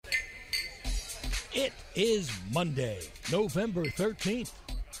It is Monday, November 13th.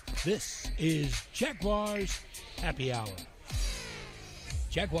 This is Jaguars Happy Hour.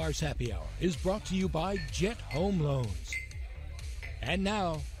 Jaguars Happy Hour is brought to you by Jet Home Loans. And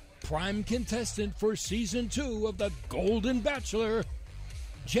now, prime contestant for Season 2 of The Golden Bachelor,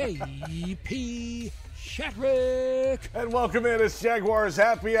 J.P. Shatrick. And welcome in. It's Jaguars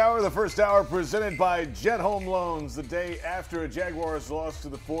Happy Hour, the first hour presented by Jet Home Loans. The day after a Jaguars loss to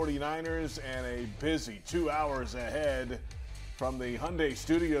the 49ers and a busy 2 hours ahead from the Hyundai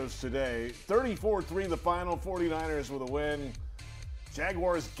Studios today. 34-3 the final, 49ers with a win.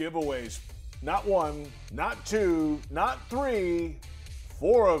 Jaguars giveaways. Not one, not two, not three,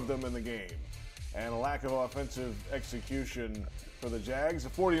 4 of them in the game. And a lack of offensive execution for the Jags. The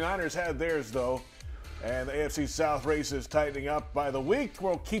 49ers had theirs, though. And the AFC South race is tightening up by the week.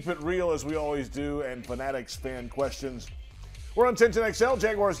 We'll keep it real as we always do, and Fanatics fan questions. We're on 1010XL,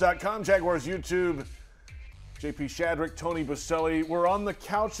 Jaguars.com, Jaguars YouTube. JP Shatrick, Tony Baselli. We're on the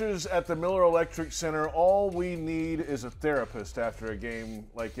couches at the Miller Electric Center. All we need is a therapist after a game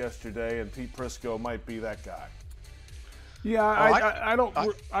like yesterday, and Pete Prisco might be that guy. Yeah, I don't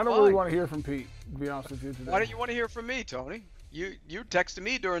really want to hear from Pete, to be honest with you today. Why don't you want to hear from me, Tony? You texted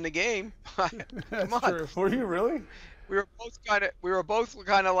me during the game. Come on. True. Were you really? We were both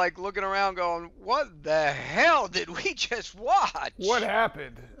kind of like looking around going, what the hell did we just watch? What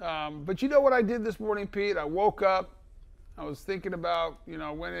happened? But you know what I did this morning, Pete? I woke up. I was thinking about,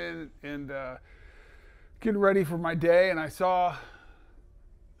 went in and getting ready for my day, and I said,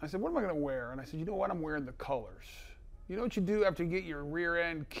 what am I going to wear? And I said, you know what? I'm wearing the colors. You know what you do after you get your rear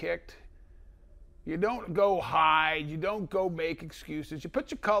end kicked? You don't go hide. You don't go make excuses. You put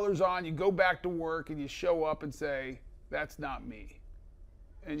your colors on, you go back to work, and you show up and say, that's not me.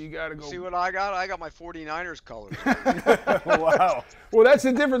 And you got to go. See what I got? I got my 49ers colors. Wow. Well, that's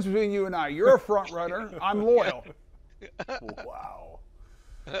the difference between you and I. You're a front runner. I'm loyal. Wow.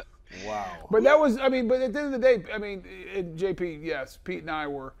 Wow. But that was, but at the end of the day, JP, yes, Pete and I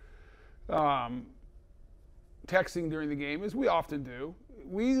were texting during the game, as we often do.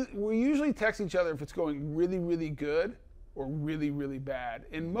 We usually text each other if it's going really, really good or really, really bad,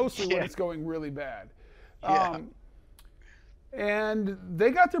 and mostly when it's going really bad. Yeah. And they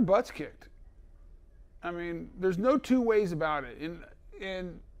got their butts kicked. There's no two ways about it.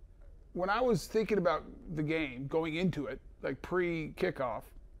 And when I was thinking about the game, going into it, like pre-kickoff,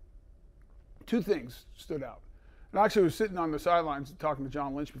 2 things stood out. And I actually was sitting on the sidelines talking to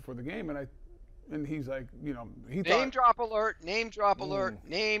John Lynch before the game, and he's like, name drop alert, name drop alert,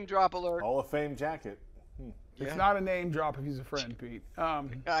 name drop alert. Hall of Fame jacket. It's not a name drop if he's a friend, Pete.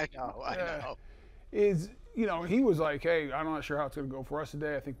 I know. He was like, hey, I'm not sure how it's going to go for us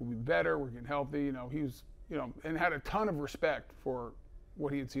today. I think we'll be better. We're getting healthy. He was, and had a ton of respect for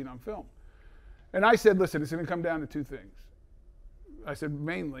what he had seen on film. And I said, listen, it's going to come down to 2 things. I said,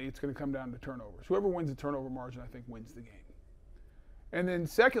 mainly, it's going to come down to turnovers. Whoever wins the turnover margin, I think, wins the game. And then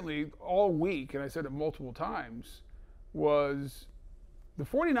secondly, all week, and I said it multiple times, was the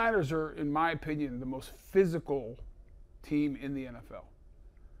 49ers are, in my opinion, the most physical team in the NFL.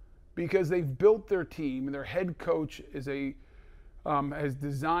 Because they've built their team, and their head coach has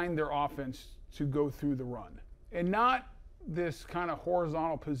designed their offense to go through the run. And not this kind of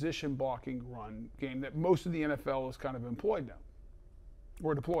horizontal position blocking run game that most of the NFL is kind of employed now,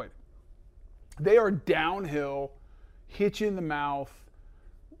 or deployed. They are downhill, hitch in the mouth,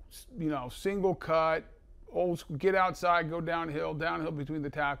 single cut, old school, get outside, go downhill between the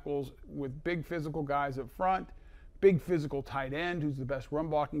tackles with big physical guys up front, big physical tight end who's the best run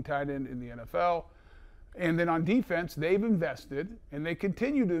blocking tight end in the NFL. And then on defense, they've invested, and they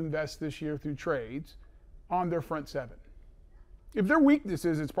continue to invest this year through trades, on their front 7. If their weakness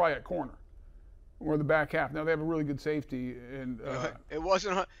is, it's probably at corner or the back half. Now they have a really good safety, and it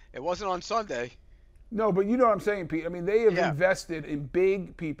wasn't on Sunday. No, but you know what I'm saying, Pete. They have invested in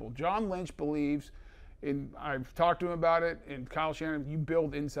big people. John Lynch believes, and I've talked to him about it, and Kyle Shanahan, you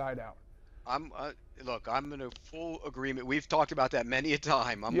build inside out. I'm in a full agreement. We've talked about that many a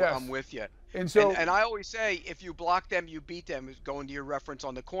time. I'm with you. And so, and I always say, if you block them, you beat them, is going to your reference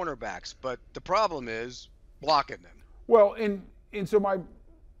on the cornerbacks. But the problem is blocking them. Well, and so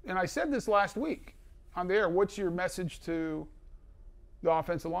I said this last week on the air. What's your message to the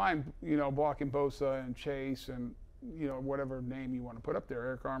offensive line, blocking Bosa and Chase and, whatever name you want to put up there,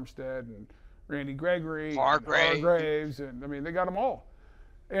 Eric Armstead and Randy Gregory, Hargraves, and they got them all.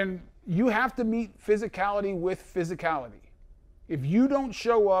 And you have to meet physicality with physicality. If you don't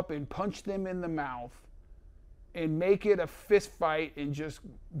show up and punch them in the mouth and make it a fist fight and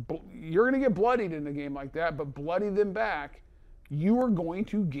you're going to get bloodied in a game like that, but bloody them back, you are going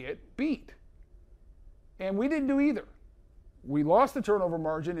to get beat. And we didn't do either. We lost the turnover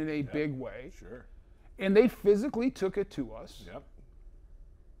margin in a big way. Sure. And they physically took it to us. Yep.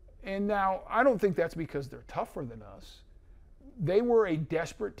 And now, I don't think that's because they're tougher than us. They were a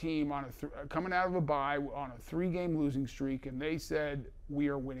desperate team on coming out of a bye on a 3-game losing streak, and they said, we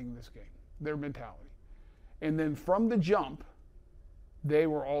are winning this game. Their mentality. And then from the jump, they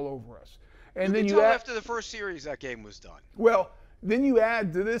were all over us. And then after the first series that game was done. Well, then you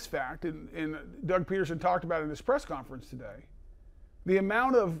add to this fact, and Doug Peterson talked about it in his press conference today, the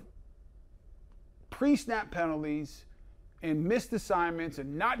amount of pre-snap penalties and missed assignments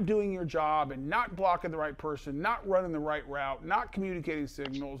and not doing your job and not blocking the right person, not running the right route, not communicating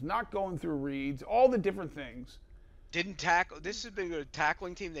signals, not going through reads, all the different things. Didn't tackle. This has been a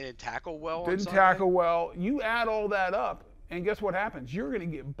tackling team. They didn't tackle well. Didn't tackle well. You add all that up, and guess what happens? You're going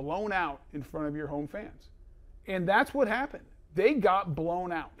to get blown out in front of your home fans. And that's what happened. They got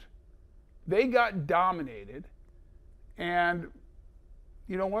blown out. They got dominated. And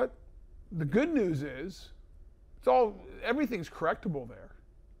you know what? The good news is everything's correctable there.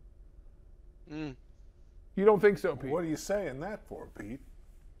 You don't think so, Pete? What are you saying that for, Pete?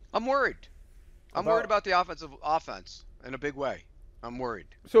 I'm worried. I'm worried about the offense in a big way. I'm worried.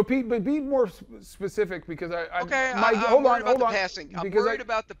 So, Pete, but be more specific because I'm hold worried on. about the passing. I'm worried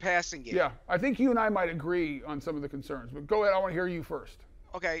about the passing game. Yeah, I think you and I might agree on some of the concerns, but go ahead. I want to hear you first.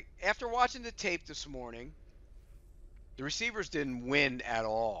 Okay, after watching the tape this morning, the receivers didn't win at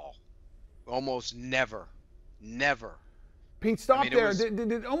all. Almost never. Never. Pete, stop there.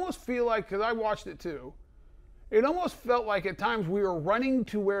 Did it almost feel like, because I watched it too, it almost felt like at times we were running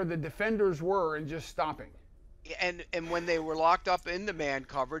to where the defenders were and just stopping. And when they were locked up in the man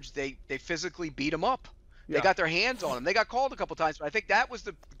coverage, they physically beat them up. Yeah. They got their hands on them. They got called a couple times, but I think that was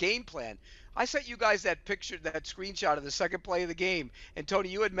the game plan. I sent you guys that picture, that screenshot of the second play of the game. And Tony,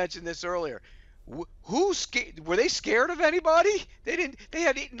 you had mentioned this earlier. Were they scared of anybody? They didn't. They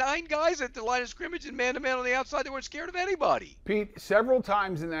had 9 guys at the line of scrimmage and man-to-man on the outside. They weren't scared of anybody. Pete, several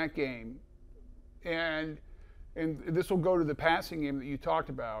times in that game, and this will go to the passing game that you talked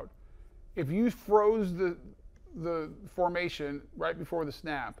about. If you froze the formation right before the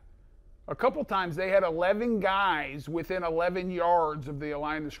snap, a couple times they had 11 guys within 11 yards of the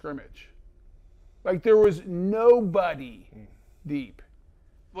line of scrimmage. Like there was nobody deep.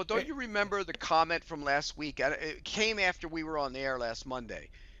 Well, don't you remember the comment from last week? It came after we were on the air last Monday.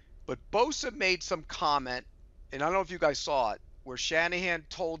 But Bosa made some comment, and I don't know if you guys saw it, where Shanahan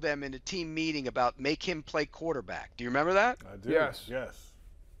told them in a team meeting about make him play quarterback. Do you remember that? I do. Yes.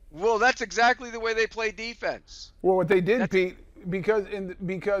 Well, that's exactly the way they play defense. Well, what they did, Pete, because and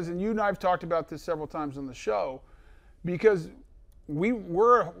you and I have talked about this several times on the show, because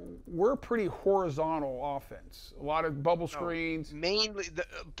we're a pretty horizontal offense. A lot of bubble screens, mainly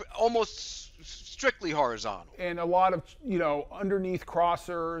almost strictly horizontal, and a lot of underneath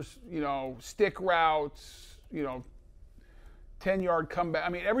crossers, stick routes, 10-yard comeback. I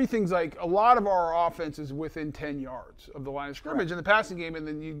mean, everything's like a lot of our offense is within 10 yards of the line of scrimmage in the passing game, and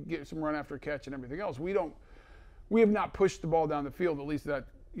then you get some run after catch and everything else. We have not pushed the ball down the field, at least that,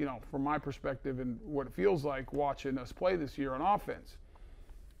 from my perspective and what it feels like watching us play this year on offense.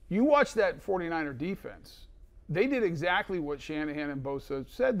 You watch that 49er defense, they did exactly what Shanahan and Bosa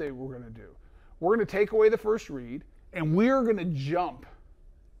said they were going to do. We're going to take away the first read, and we're going to jump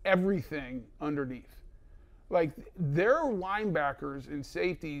everything underneath. Like, their linebackers and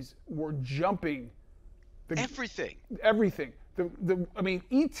safeties were jumping. Everything. I mean,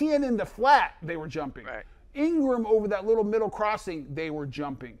 Etienne in the flat, they were jumping. Right. Ingram over that little middle crossing, they were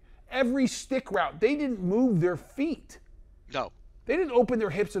jumping. Every stick route, they didn't move their feet. No. They didn't open their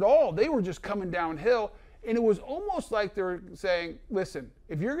hips at all. They were just coming downhill. And it was almost like they were saying, listen,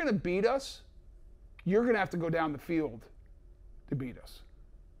 if you're going to beat us, you're going to have to go down the field to beat us.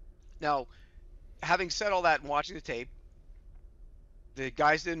 Now, having said all that and watching the tape, the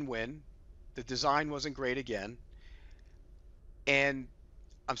guys didn't win. The design wasn't great again. And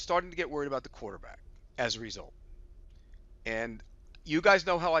I'm starting to get worried about the quarterback as a result. And you guys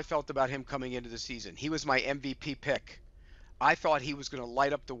know how I felt about him coming into the season. He was my MVP pick. I thought he was going to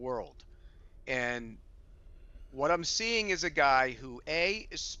light up the world. And what I'm seeing is a guy who, A,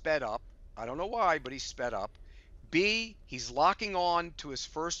 is sped up. I don't know why, but he's sped up. B, he's locking on to his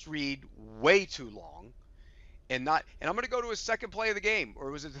first read way too long. And I'm going to go to his second play of the game, or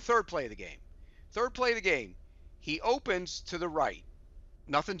was it the third play of the game? Third play of the game. He opens to the right.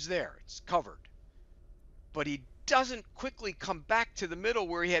 Nothing's there. It's covered. But he doesn't quickly come back to the middle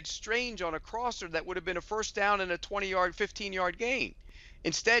where he had Strange on a crosser that would have been a first down and a 20-yard, 15-yard gain.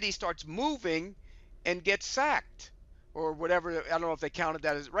 Instead, he starts moving and gets sacked. or whatever. I don't know if they counted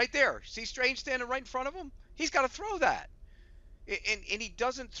that as right there. See Strange standing right in front of him? He's got to throw that. And he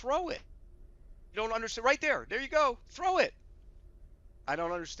doesn't throw it. You don't understand. Right there. There you go. Throw it. I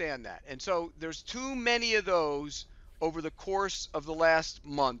don't understand that. And so there's too many of those over the course of the last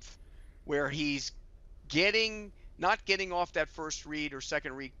month where he's not getting off that first read or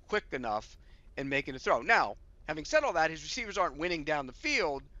second read quick enough and making a throw. Now, having said all that, his receivers aren't winning down the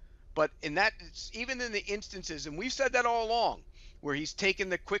field, but even in the instances, and we've said that all along, where he's taken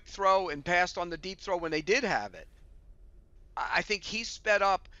the quick throw and passed on the deep throw when they did have it, I think he's sped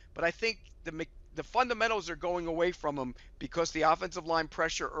up, but I think the fundamentals are going away from him because the offensive line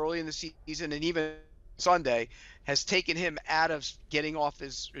pressure early in the season and even Sunday has taken him out of getting off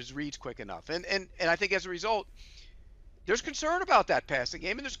his reads quick enough. And I think as a result, there's concern about that passing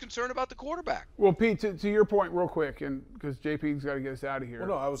game, and there's concern about the quarterback. Well, Pete, to your point real quick, and because JP's got to get us out of here. Well,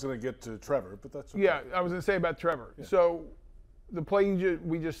 no, I was going to get to Trevor, but that's okay. Yeah, I was going to say about Trevor. Yeah. So the play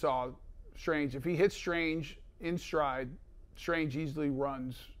we just saw, Strange, if he hits Strange in stride, Strange easily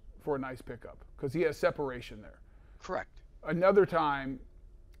runs for a nice pickup because he has separation there. Correct. Another time,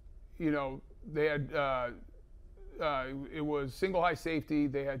 they had it was single high safety.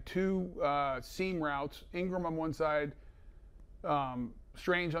 They had two seam routes, Ingram on one side,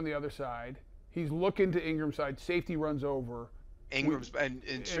 Strange on the other side. He's looking to Ingram's side. Safety runs over. Ingram's and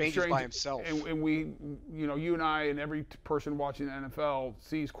Strange is by himself. And we, you and I and every person watching the NFL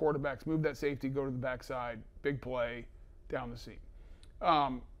sees quarterbacks move that safety, go to the backside, big play, down the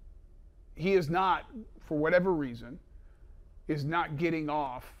seam. He is not, for whatever reason, is not getting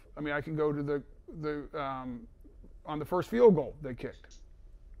off. I mean, I can go to on the first field goal they kicked.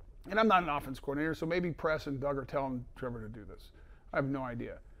 And I'm not an offense coordinator, so maybe Press and Doug are telling Trevor to do this. I have no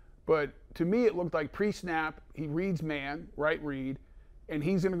idea. But to me, it looked like pre-snap, he reads man, right read, and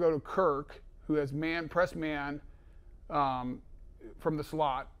he's going to go to Kirk, who has press man from the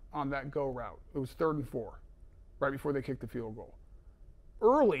slot on that go route. It was 3rd and 4, right before they kicked the field goal.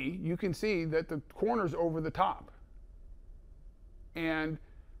 Early, you can see that the corner's over the top. And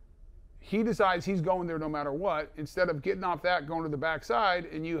he decides he's going there no matter what. Instead of getting off that, going to the backside,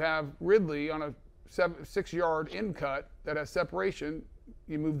 and you have Ridley on a 6-yard in cut that has separation,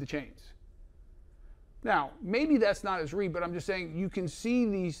 you move the chains. Now, maybe that's not his read, but I'm just saying you can see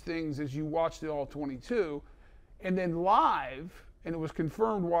these things as you watch the All-22. And then live, and it was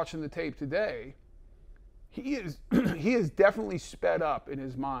confirmed watching the tape today, he is definitely sped up in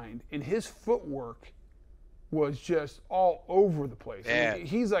his mind, and his footwork was just all over the place. Yeah. I mean,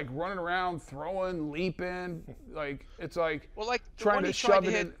 he's like running around, throwing, leaping, like it's like trying to shove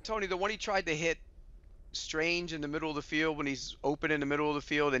it in. Tony, the one he tried to hit Strange in the middle of the field when he's open in the middle of the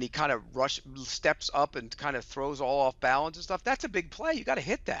field, and he kind of steps up and kind of throws all off balance and stuff. That's a big play. You got to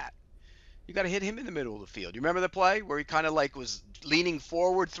hit that. You got to hit him in the middle of the field. You remember the play where he kind of like was leaning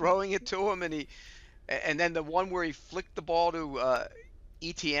forward, throwing it to him, and then the one where he flicked the ball to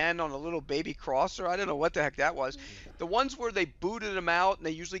ETN on a little baby crosser. I don't know what the heck that was. The ones where they booted him out, and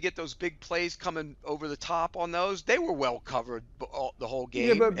they usually get those big plays coming over the top on those, they were well covered the whole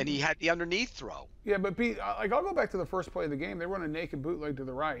game, and he had the underneath throw. Yeah, but Pete, I'll go back to the first play of the game. They run a naked bootleg to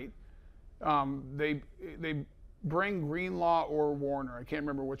the right. They bring Greenlaw or Warner. I can't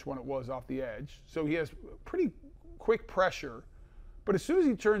remember which one it was off the edge. So he has pretty quick pressure. But as soon as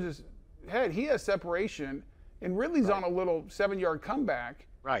he turns his head, he has separation. And Ridley's on a little 7-yard comeback.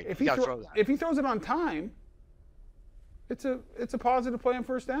 Right. If he throws it on time, it's a positive play on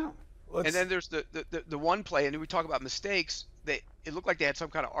first down. And then there's the one play, and we talk about mistakes. It looked like they had some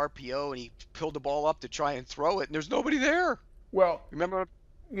kind of RPO, and he pulled the ball up to try and throw it, and there's nobody there. Well, remember?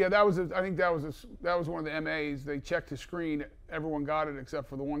 Yeah, I think that was one of the MAs. They checked the screen. Everyone got it except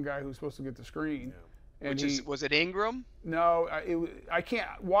for the one guy who was supposed to get the screen. Yeah. And was it Ingram? No, I can't.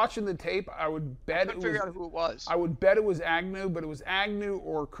 Watching the tape, I would bet it was. Figure out who it was. I would bet it was Agnew, but it was Agnew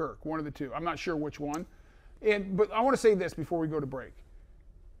or Kirk, one of the two. I'm not sure which one. But I want to say this before we go to break.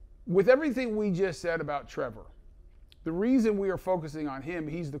 With everything we just said about Trevor, the reason we are focusing on him,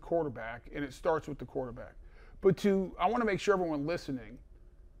 he's the quarterback, and it starts with the quarterback. But I want to make sure everyone listening,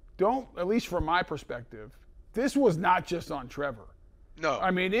 don't, at least from my perspective, this was not just on Trevor. No.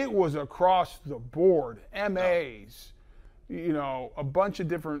 I mean, it was across the board. MAs, a bunch of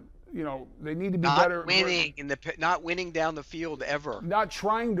different, they need to be better. Not winning down the field ever. Not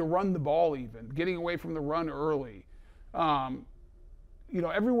trying to run the ball even, getting away from the run early.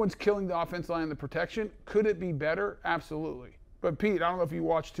 Everyone's killing the offensive line and the protection. Could it be better? Absolutely. But Pete, I don't know if you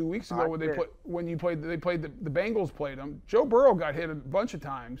watched 2 weeks ago the Bengals played them. Joe Burrow got hit a bunch of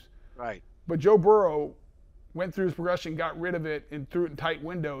times. Right. But Joe Burrow went through his progression, got rid of it, and threw it in tight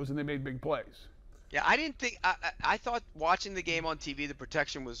windows, and they made big plays. Yeah, I didn't think I thought watching the game on TV the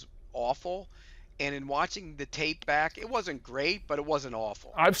protection was awful, and in watching the tape back, it wasn't great, but it wasn't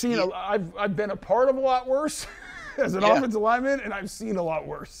awful. I've been a part of a lot worse as an offensive lineman, and I've seen a lot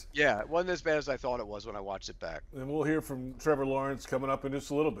worse. Yeah, it wasn't as bad as I thought it was when I watched it back. And we'll hear from Trevor Lawrence coming up in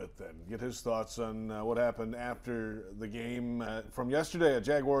just a little bit then. Get his thoughts on what happened after the game from yesterday. A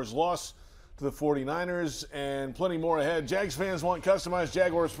Jaguars loss to the 49ers and plenty more ahead. Jags fans want customized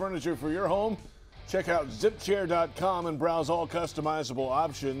Jaguars furniture for your home? Check out zipchair.com and browse all customizable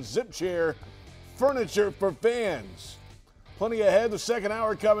options. ZipChair, furniture for fans. Plenty ahead. The second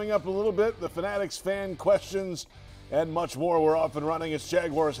hour coming up a little bit. The Fanatics fan questions and much more. We're off and running. It's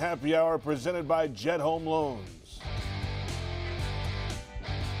Jaguars Happy Hour presented by Jet Home Loans.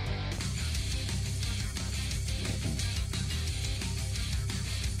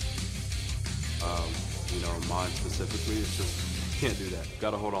 Mine specifically, it's just can't do that.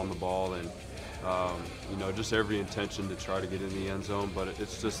 Got to hold on the ball and just every intention to try to get in the end zone, but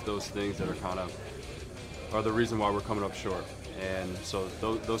it's just those things that are the reason why we're coming up short. And so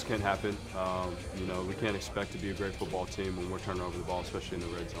those can't happen. We can't expect to be a great football team when we're turning over the ball, especially in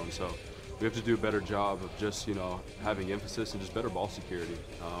the red zone. So we have to do a better job of just, having emphasis and just better ball security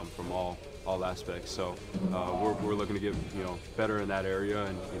from all aspects. So we're looking to get, better in that area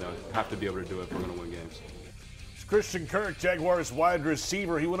and, have to be able to do it if we're going to win games. Christian Kirk, Jaguars wide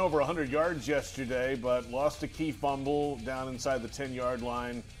receiver. He went over 100 yards yesterday, but lost a key fumble down inside the 10-yard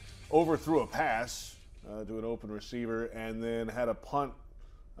line, overthrew a pass to an open receiver, and then had a punt.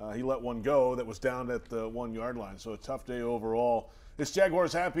 He let one go that was down at the 1-yard line, so a tough day overall. It's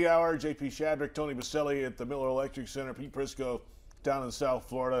Jaguars Happy Hour. J.P. Shadrick, Tony Baselli at the Miller Electric Center, Pete Prisco down in South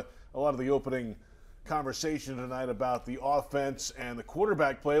Florida. A lot of the opening conversation tonight about the offense and the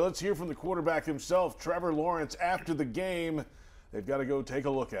quarterback play. Let's hear from the quarterback himself, Trevor Lawrence, after the game. They've got to go take a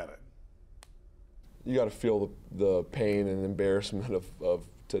look at it. You got to feel the pain and embarrassment of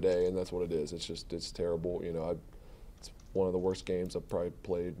today, and that's what it is. It's terrible. It's one of the worst games I've probably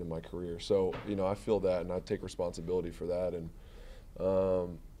played in my career. So, I feel that, and I take responsibility for that. And,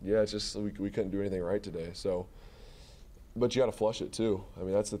 it's just we couldn't do anything right today. So, but you got to flush it too. I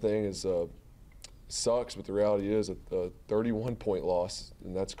mean, that's the thing is sucks, but the reality is a 31-point loss,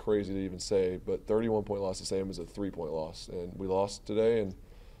 and that's crazy to even say, but 31-point loss is the same as a 3-point loss. And we lost today, and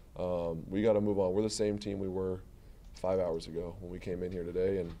we got to move on. We're the same team we were 5 hours ago when we came in here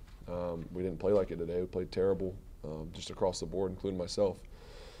today, and we didn't play like it today. We played terrible just across the board, including myself.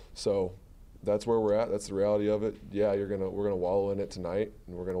 So that's where we're at. That's the reality of it. Yeah, we're gonna wallow in it tonight,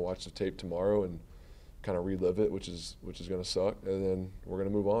 and we're gonna watch the tape tomorrow and kind of relive it, which is going to suck, and then we're going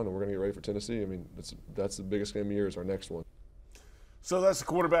to move on and we're going to get ready for Tennessee. I mean, that's the biggest game of the year is our next one. So that's the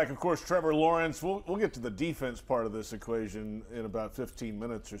quarterback, of course, Trevor Lawrence. We'll get to the defense part of this equation in about 15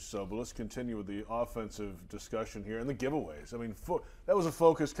 minutes or so, but let's continue with the offensive discussion here and the giveaways. I mean, that was a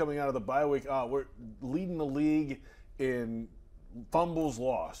focus coming out of the bye week. We're leading the league in fumbles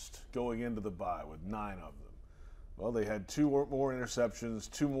lost going into the bye with 9 of them. Well, they had 2 more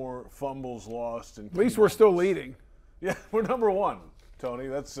interceptions, 2 more fumbles lost. At least we're still leading. Yeah, we're number 1, Tony.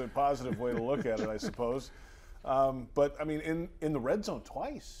 That's a positive way to look at it, I suppose. But, I mean, in the red zone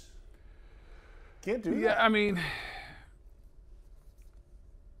twice. Can't do that. Yeah, I mean,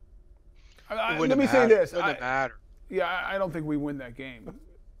 let me say this. It doesn't matter. Yeah, I don't think we win that game.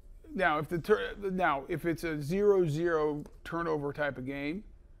 Now, if it's a 0-0 turnover type of game,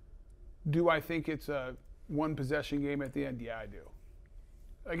 do I think it's a one-possession game at the end? Yeah, I do.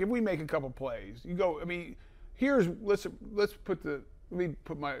 Like, if we make a couple plays, you go. I mean, let's put the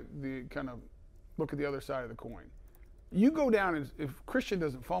kind of look at the other side of the coin. You go down, and if Christian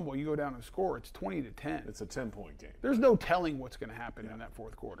doesn't fumble, you go down and score. It's 20-10. It's a 10-point game. There's no telling what's going to happen in that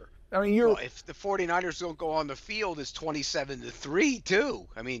fourth quarter. I mean, if the 49ers don't go on the field, it's 27-3 too.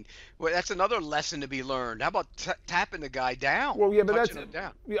 I mean, that's another lesson to be learned. How about tapping the guy down? Well, yeah, but him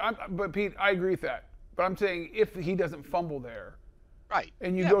down. Yeah, but Pete, I agree with that. But I'm saying if he doesn't fumble there, right,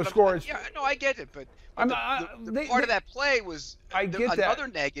 and you go score. I get it, but the part of that play was another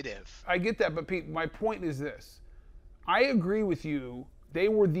negative. I get that, but Pete, my point is this. I agree with you. They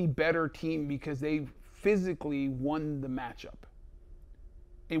were the better team because they physically won the matchup.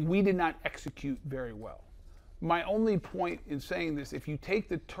 And we did not execute very well. My only point in saying this, if you take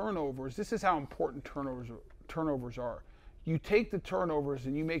the turnovers, this is how important turnovers are. You take the turnovers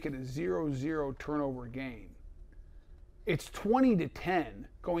and you make it a 0-0 turnover game. It's 20-10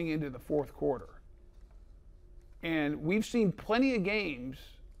 going into the fourth quarter. And we've seen plenty of games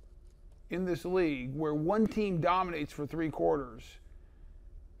in this league where one team dominates for 3 quarters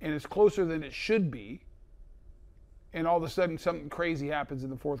and it's closer than it should be, and all of a sudden something crazy happens in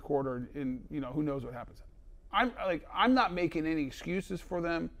the fourth quarter, and who knows what happens. I'm not making any excuses for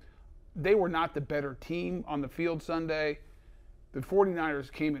them. They were not the better team on the field Sunday. The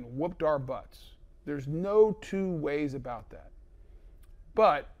 49ers came and whooped our butts. There's no two ways about that.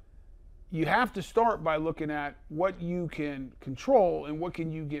 But you have to start by looking at what you can control and what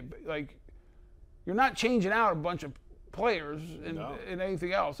can you get. Like, you're not changing out a bunch of players and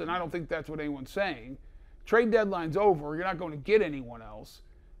anything else, and I don't think that's what anyone's saying. Trade deadline's over. You're not going to get anyone else.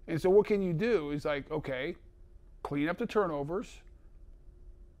 And so what can you do is like, okay, clean up the turnovers,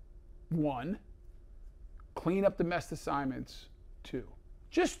 1. Clean up the missed assignments, 2.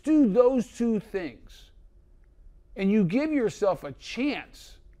 Just do those 2 things, and you give yourself a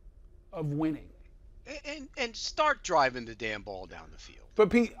chance of winning. And start driving the damn ball down the field. But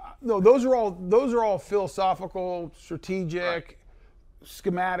Pete, no, those are all philosophical, strategic,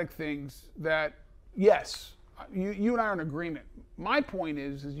 schematic things that, yes, you and I are in agreement. My point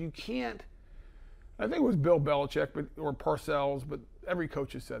is you can't. I think it was Bill Belichick, or Parcells, but every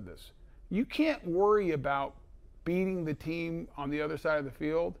coach has said this. You can't worry about beating the team on the other side of the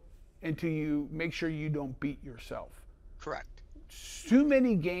field until you make sure you don't beat yourself. Correct. Too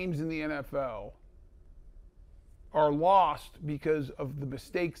many games in the NFL are lost because of the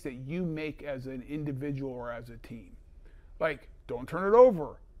mistakes that you make as an individual or as a team. Like, don't turn it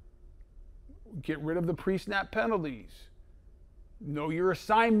over. Get rid of the pre-snap penalties. Know your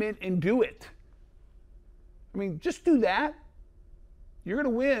assignment and do it. I mean, just do that. You're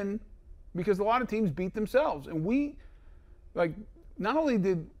going to win because a lot of teams beat themselves. And not only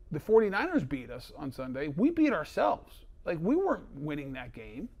did the 49ers beat us on Sunday, we beat ourselves. Like, we weren't winning that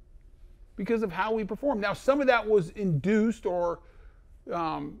game because of how we performed. Now, some of that was induced or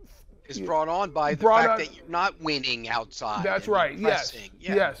is brought on by the fact that you're not winning outside. That's right. Yes.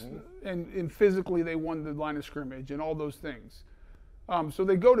 Yeah. Yes. And physically they won the line of scrimmage and all those things. So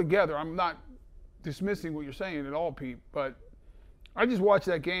they go together. I'm not dismissing what you're saying at all, Pete, but I just watched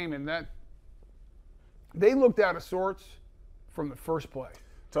that game and that they looked out of sorts from the first play.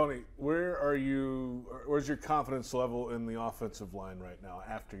 Tony, where's your confidence level in the offensive line right now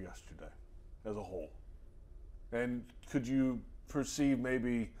after yesterday as a whole? And could you perceive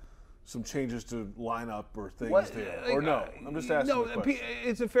maybe some changes to lineup or things there? Or no? I'm just asking the question.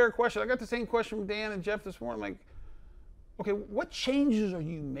 It's a fair question. I got the same question from Dan and Jeff this morning. Like, okay, what changes are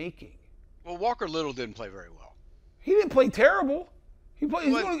you making? Well, Walker Little didn't play very well. He didn't play terrible. He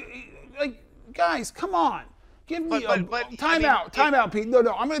played. Guys, come on. Give me timeout, Pete. No,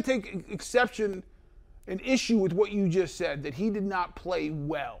 I'm going to take exception and issue with what you just said, that he did not play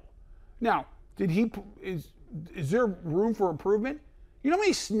well. Now, is there room for improvement? You know how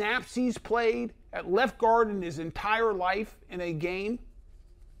many snaps he's played at left guard in his entire life in a game?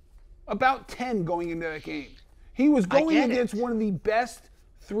 About 10 going into that game. He was going against one of the best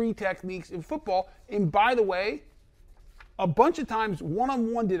 3 techniques in football. And by the way, a bunch of times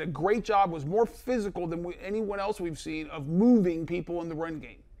one-on-one did a great job, was more physical than anyone else we've seen of moving people in the run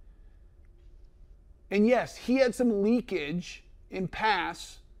game. And yes, he had some leakage in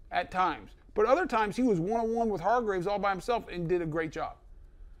pass at times. But other times he was one-on-one with Hargraves all by himself and did a great job.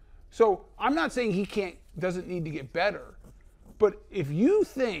 So I'm not saying he doesn't need to get better. But if you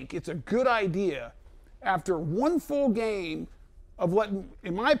think it's a good idea after one full game of letting,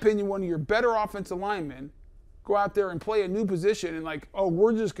 in my opinion, one of your better offensive linemen go out there and play a new position and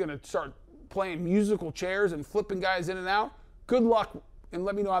we're just going to start playing musical chairs and flipping guys in and out, good luck and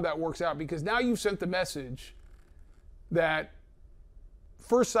let me know how that works out, because now you've sent the message that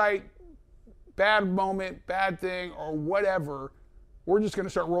first sight, bad moment, bad thing, or whatever, we're just going to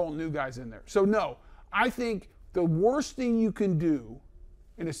start rolling new guys in there. So no, I think the worst thing you can do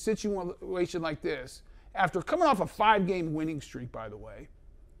in a situation like this, after coming off a 5-game winning streak, by the way,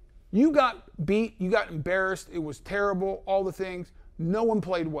 you got beat, you got embarrassed, it was terrible, all the things. No one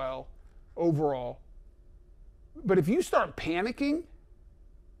played well overall. But if you start panicking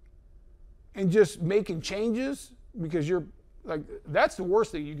and just making changes because you're that's the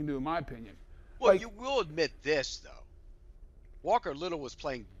worst thing you can do, in my opinion. Well, you will admit this, though. Walker Little was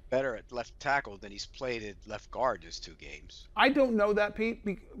playing better at left tackle than he's played at left guard this 2 games. I don't know that, Pete.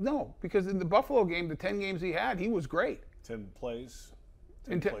 No, because in the Buffalo game, the 10 games he had, he was great. 10 plays.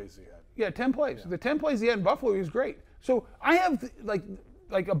 10 plays he had. Yeah, 10 plays. Yeah. The 10 plays he had in Buffalo, he was great. So I have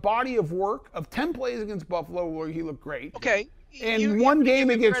like a body of work of 10 plays against Buffalo where he looked great. Okay. And one game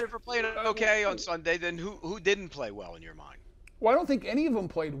against. Credit for playing okay on Sunday. Then who didn't play well in your mind? Well, I don't think any of them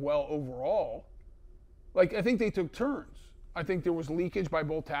played well overall. I think they took turns. I think there was leakage by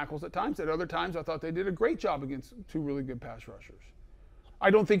both tackles at times. At other times, I thought they did a great job against 2 really good pass rushers. I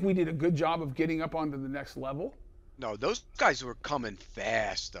don't think we did a good job of getting up onto the next level. No, those guys were coming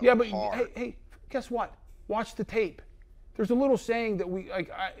fast, though. Yeah, but hard. hey, guess what? Watch the tape. There's a little saying that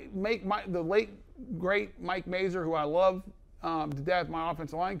the late great Mike Mazer, who I love to death, my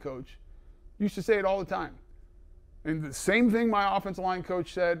offensive line coach, used to say it all the time. And the same thing my offensive line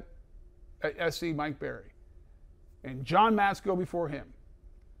coach said at SC, Mike Berry. And John Matsko before him.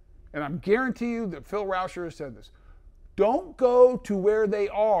 And I'm guarantee you that Phil Rauscher has said this. Don't go to where they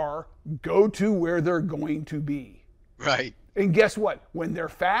are, go to where they're going to be. Right. And guess what? When they're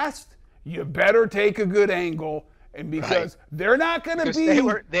fast, you better take a good angle, and because they're not going to be.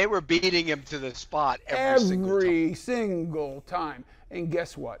 They were beating him to the spot every single time. And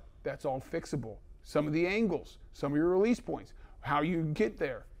guess what? That's all fixable. Some of the angles, some of your release points, how you get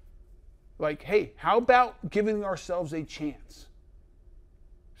there. Like, hey, how about giving ourselves a chance?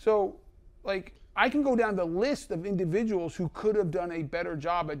 So, like, I can go down the list of individuals who could have done a better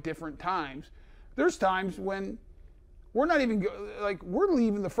job at different times. There's times when we're not even we're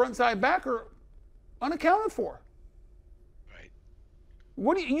leaving the front side backer unaccounted for. Right.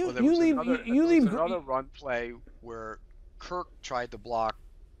 What do you leave? Another run play where Kirk tried to block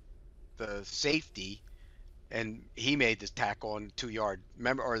the safety, and he made this tackle on 2-yard.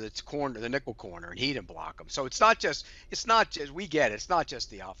 Remember, or the nickel corner, and he didn't block him. So it's not just we get it. It's not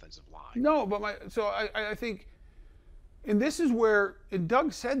just the offensive line. No, but I think, and this is where, and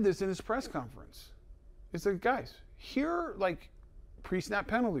Doug said this in his press conference. It's like, guys, here like pre-snap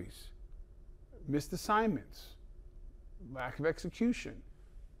penalties, missed assignments, lack of execution,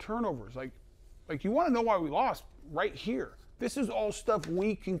 turnovers. Like you want to know why we lost? Right here. This is all stuff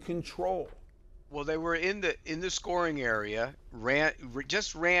we can control. Well, they were in the scoring area,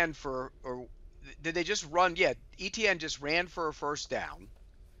 just ran for, or did they just run? Yeah, ETN just ran for a first down,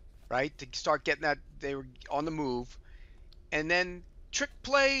 right? To start getting that, they were on the move. And then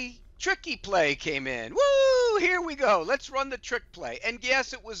tricky play came in. Woo, here we go. Let's run the trick play. And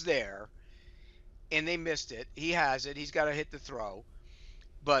yes, it was there. And they missed it. He has it. He's got to hit the throw.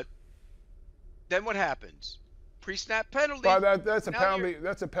 But then what happens? Pre-snap penalty. Well, that's a penalty.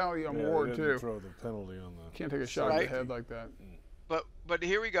 That's a penalty on Ward too. Throw the penalty on the. Can't take a shot in the head like that. But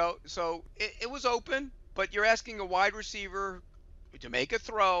here we go. So it was open, but you're asking a wide receiver to make a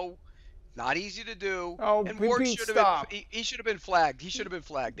throw. Not easy to do. Oh, and Ward Pete, should have stop. been. He should have been flagged. He should have been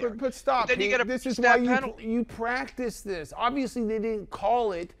flagged there. But stop. But then you get a this is snap why penalty. you practice this. Obviously, they didn't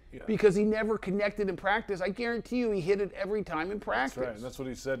call it because he never connected in practice. I guarantee you, he hit it every time in practice. That's right. And that's what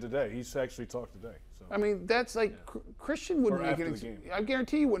he said today. He's actually talked today. So. I mean, that's like Christian wouldn't make an excuse. I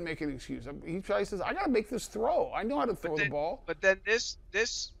guarantee he wouldn't make an excuse. He probably says, "I got to make this throw. I know how to throw the ball." But then this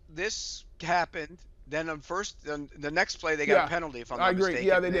happened. Then on the next play they got a penalty. If I'm not mistaken.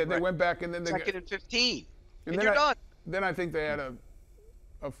 Yeah, they did. They went back and then they second and 15. And you're done. Then I think they had a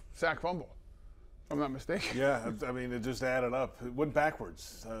sack fumble. If I'm not mistaken. Yeah, I mean, it just added up. It went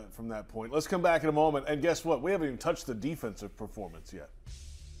backwards from that point. Let's come back in a moment. And guess what? We haven't even touched the defensive performance yet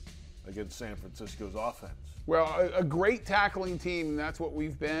against San Francisco's offense. Well, a great tackling team, and that's what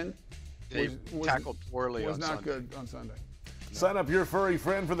we've been. They tackled poorly was on not Sunday. good on Sunday. Sign up your furry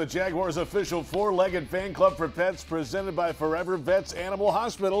friend for the Jaguars official four-legged fan club for pets presented by Forever Vets Animal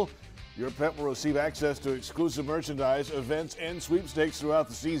Hospital. Your pet will receive access to exclusive merchandise, events, and sweepstakes throughout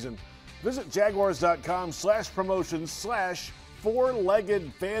the season. Visit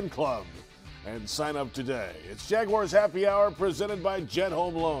jaguars.com/promotion/four-legged fan club and sign up today. It's Jaguars Happy Hour presented by Jet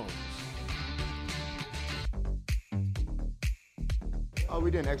Home Loans.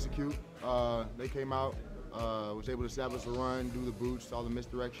 We didn't execute. They came out, was able to establish a run, do the boots, all the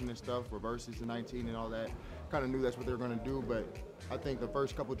misdirection and stuff, reverses to 19 and all that. Kind of knew that's what they were going to do, but I think the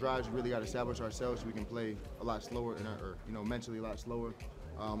first couple drives we really got to establish ourselves so we can play a lot slower, or mentally a lot slower.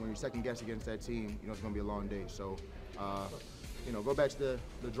 When you second guess against that team, it's going to be a long day. So, go back to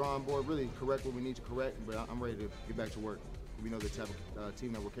the drawing board, really correct what we need to correct, but I'm ready to get back to work. We know the type of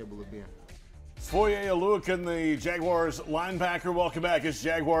team that we're capable of being. Foye Oluokun, the Jaguars linebacker. Welcome back. It's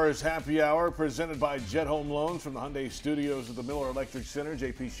Jaguars Happy Hour presented by Jet Home Loans from the Hyundai Studios at the Miller Electric Center.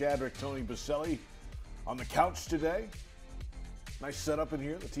 JP Shadrick, Tony Baselli on the couch today. Nice setup in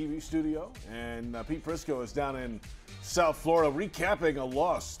here, the TV studio. And Pete Prisco is down in South Florida recapping a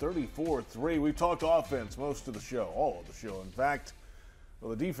loss, 34-3. We've talked offense most of the show, all of the show. In fact,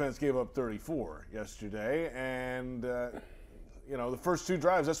 the defense gave up 34 yesterday. And the first two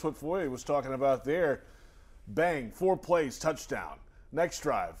drives, that's what Foye was talking about there. Bang, 4 plays, touchdown. Next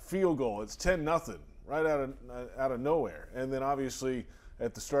drive, field goal. It's 10-0, right out of nowhere. And then obviously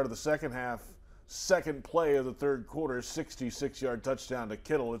at the start of the second half, second play of the third quarter, 66-yard touchdown to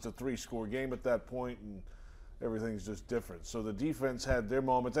Kittle. It's a 3-score game at that point, and everything's just different. So the defense had their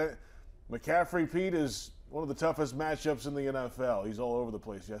moments. McCaffrey, Pete, is One of the toughest matchups in the NFL. He's all over the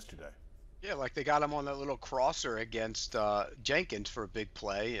place yesterday. Yeah, like they got him on that little crosser against Jenkins for a big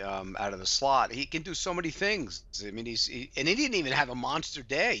play out of the slot. He can do so many things. I mean, and he didn't even have a monster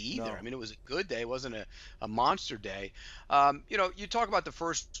day either. No. I mean, it was a good day. It wasn't a monster day. You talk about the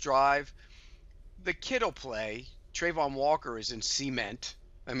first drive. The Kittle play, Trayvon Walker is in cement.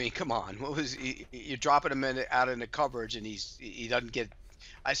 I mean, come on. You're dropping him out in the coverage, and he doesn't get.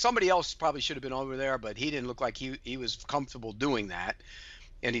 Somebody else probably should have been over there, but he didn't look like he was comfortable doing that.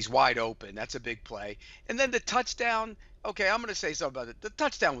 And he's wide open. That's a big play. And then the touchdown. Okay, I'm going to say something about it. The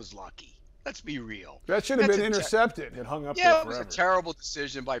touchdown was lucky. Let's be real. That should have been intercepted. It hung up there Yeah, forever. it was a terrible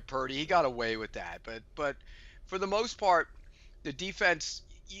decision by Purdy. He got away with that. But for the most part, the defense,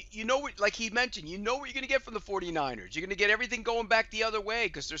 you know what, like he mentioned, you know what you're going to get from the 49ers. You're going to get everything going back the other way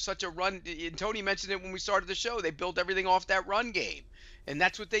because there's such a run. And Tony mentioned it when we started the show. They built everything off that run game. And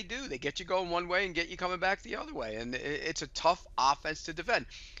that's what they do. They get you going one way and get you coming back the other way. And it's a tough offense to defend.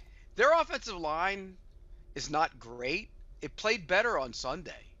 Their offensive line is not great. It played better on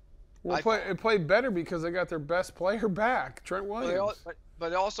Sunday. Well, it played better because they got their best player back, Trent Williams.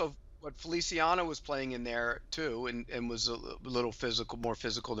 But also, what Feliciano was playing in there too, and was a little physical, more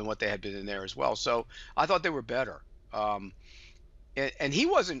physical than what they had been in there as well. So I thought they were better. And he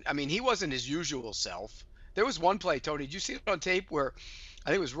wasn't. I mean, he wasn't his usual self. There was one play, Tony. Did you see it on tape where I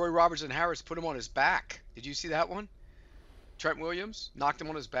think it was Roy Robertson Harris put him on his back? Did you see that one? Trent Williams knocked him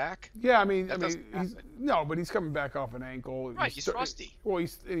on his back. Yeah, I mean, but he's coming back off an ankle. Right, he's rusty. Well,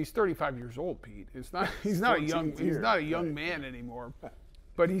 he's 35 years old, Pete. He's not a young man anymore,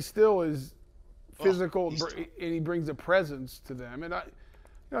 but he still is physical, and he brings a presence to them. And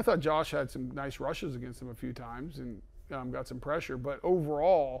I thought Josh had some nice rushes against him a few times and got some pressure, but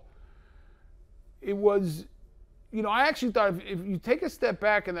overall, it was, I actually thought if you take a step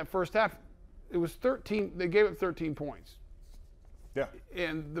back in that first half, it was 13. They gave up 13 points. Yeah.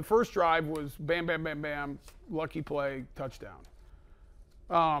 And the first drive was bam, bam, bam, bam, lucky play, touchdown.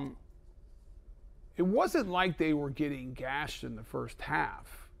 It wasn't like they were getting gashed in the first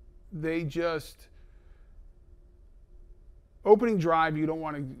half. They just, opening drive, you don't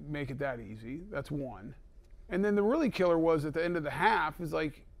want to make it that easy. That's one. And then the really killer was at the end of the half is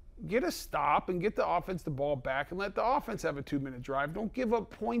like, get a stop and get the offense the ball back and let the offense have a 2-minute drive. Don't give up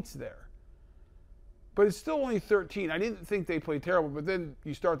points there. But it's still only 13. I didn't think they played terrible, but then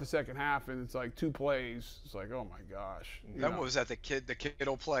you start the second half and it's like 2 plays. It's like, oh my gosh. That was at the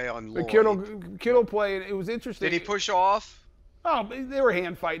Kittle play on Lloyd. The Kittle play, and it was interesting. Did he push off? Oh, they were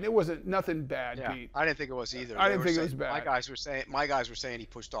hand fighting. It wasn't nothing bad, Yeah, Pete. I didn't think it was either. I didn't think it was bad. My guys were saying he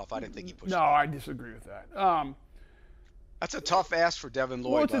pushed off. I didn't think he pushed off. No, I disagree with that. That's a tough ask for Devin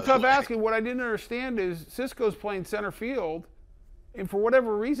Lloyd. Well, it's a tough ask, and what I didn't understand is Cisco's playing center field, and for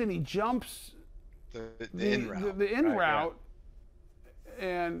whatever reason he jumps the in route. The in route,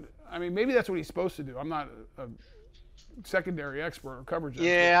 and I mean maybe that's what he's supposed to do. I'm not a secondary expert or coverage expert.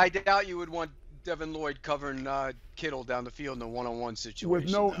 Yeah, I doubt you would want Devin Lloyd covering Kittle down the field in a one-on-one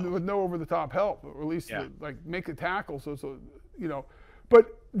situation with no over-the-top help, or at least make a tackle. So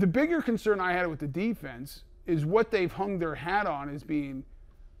but the bigger concern I had with the defense is what they've hung their hat on as being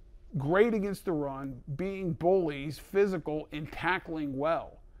great against the run, being bullies, physical, and tackling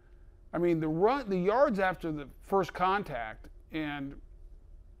well. I mean, the yards after the first contact, and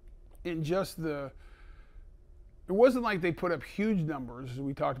just it wasn't like they put up huge numbers, as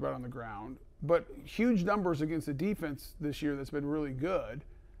we talked about on the ground, but huge numbers against the defense this year that's been really good,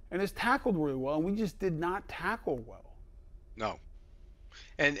 and has tackled really well, and we just did not tackle well. No.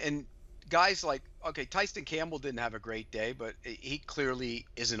 And guys like, Tyson Campbell didn't have a great day, but he clearly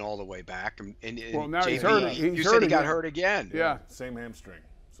isn't all the way back. And well, now JB, he's hurt. You said he got hurt again. Yeah. Same hamstring.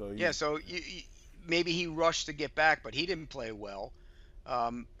 So maybe he rushed to get back, but he didn't play well.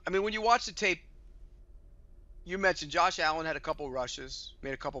 I mean, when you watch the tape, you mentioned Josh Allen had a couple rushes,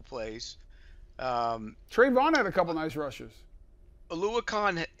 made a couple plays. Trayvon had a couple nice rushes.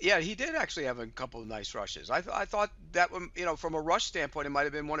 Aluakon, he did actually have a couple of nice rushes. I thought that, from a rush standpoint, it might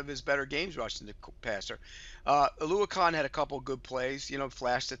have been one of his better games rushing the passer. Aluakon had a couple of good plays,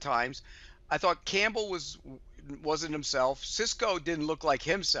 flashed at times. I thought Campbell wasn't himself. Cisco didn't look like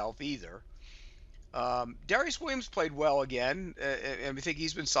himself either. Darius Williams played well again, and I think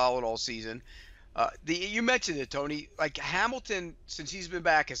he's been solid all season. You mentioned it, Tony. Like Hamilton, since he's been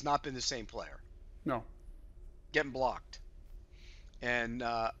back, has not been the same player. No. Getting blocked. And,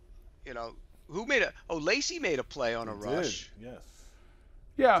 who made Lacey made a play on a rush. Yes.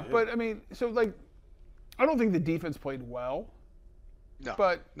 Yeah, but I mean, I don't think the defense played well. No,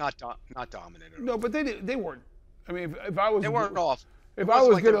 but not dominant. No, but they weren't. I mean, if I was, they weren't off. If It I wasn't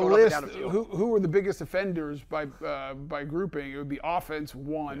was like they going to were going list up and down the field. who were the biggest offenders by grouping, it would be offense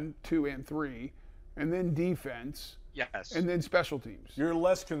 1, 2, and 3, and then defense, Yes. and then special teams. You're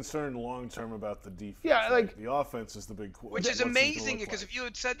less concerned long term about the defense. Yeah, right? like- the offense is the big. Which is amazing because if you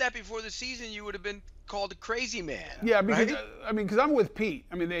had said that before the season, you would have been called a crazy man. Yeah, because right? because I'm with Pete.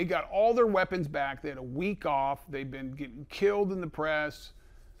 I mean, they got all their weapons back. They had a week off. They've been getting killed in the press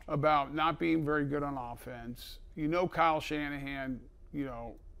about not being very good on offense. Kyle Shanahan,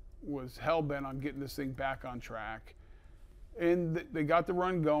 was hell bent on getting this thing back on track. And they got the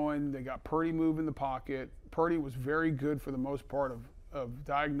run going. They got Purdy moving the pocket. Purdy was very good for the most part of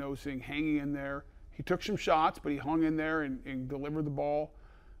diagnosing, hanging in there. He took some shots, but he hung in there and delivered the ball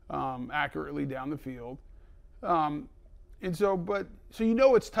accurately down the field. So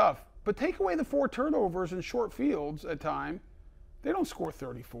it's tough. But take away the 4 turnovers and short fields at time, they don't score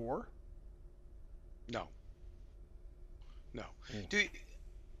 34. No.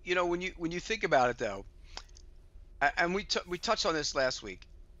 When you think about it though, and we touched on this last week.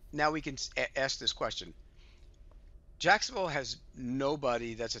 Now we can ask this question. Jacksonville has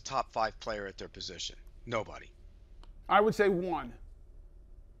nobody that's a top 5 player at their position. Nobody. I would say 1.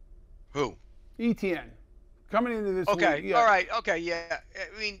 Who? ETN. Coming into this Okay. week, yeah. All right. Okay. Yeah.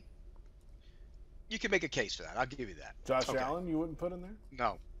 I mean, you can make a case for that. I'll give you that. Josh Okay. Allen, you wouldn't put in there?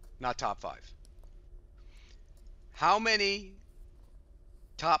 No, not top 5. How many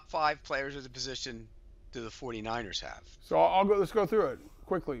top 5 players at the position do the 49ers have? So let's go through it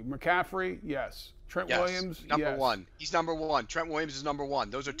quickly. McCaffrey, yes. Trent Yes. Williams, number yes. 1. He's number 1. Trent Williams is number 1.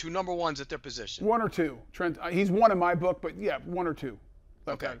 Those are 2 number 1s at their position. 1 or 2. Trent, he's 1 in my book, but yeah, 1 or 2.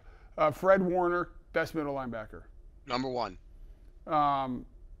 Okay. Fred Warner, best middle linebacker. Number 1.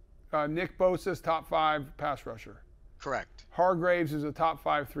 Nick Bosa's top 5 pass rusher. Correct. Hargraves is a top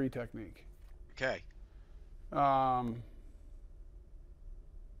 5 3 technique. Okay.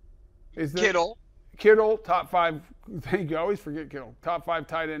 Kittle, top 5. Thank you. I always forget Kittle. Top 5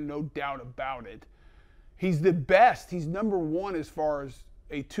 tight end, no doubt about it. He's the best. He's number 1 as far as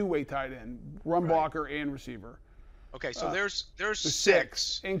a two-way tight end, run blocker and receiver. Okay, so there's The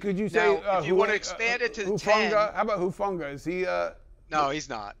 6. And could you say Now, if you want to expand it to Hufunga? 10, How about Hufunga? Is he? no, he's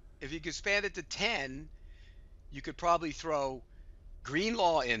not. If you could expand it to 10, you could probably throw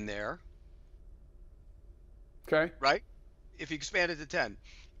Greenlaw in there, Okay. right? If you expand it to 10,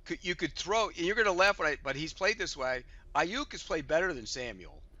 you could throw. And you're going to laugh but he's played this way. Ayuk has played better than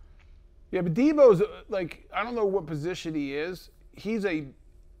Samuel. Yeah, but Debo's I don't know what position he is. He's a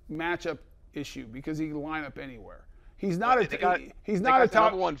matchup issue because he can line up anywhere. He's not he's not a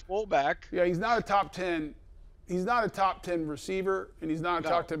top number 1 fullback. Yeah, he's not a top 10. He's not a top 10 receiver, and he's not a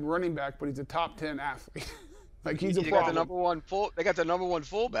top 10 running back, but he's a top 10 athlete. He's a They problem. They got the number 1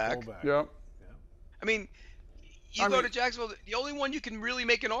 fullback. Yep. I mean, you go to Jacksonville. The only one you can really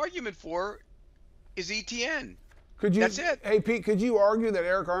make an argument for is ETN. That's it. Hey, Pete, could you argue that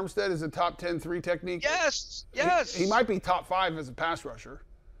Eric Armstead is a top 10 3 technique? Yes. He might be top 5 as a pass rusher.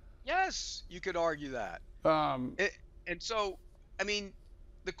 Yes, you could argue that. Um, And so, I mean,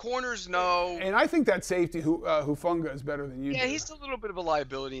 the corners know. And I think that safety, Hufunga, is better than you. Yeah, do. he's a little bit of a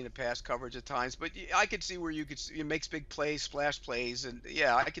liability in the pass coverage at times, but I could see where he makes big plays, splash plays, and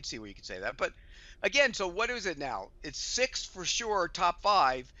yeah, I could see where you could say that. But again, so what is it now? It's 6 for sure, top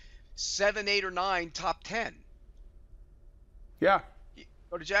 5, 7, 8, or 9, top 10. Yeah. You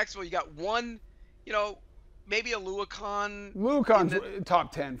go to Jacksonville, you got 1, maybe a Luacan. Luacon's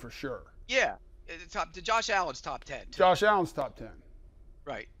top 10 for sure. Yeah, Josh Allen's top 10. Too. Josh Allen's top 10.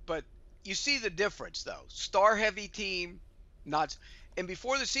 Right, but you see the difference though. Star-heavy team, not. And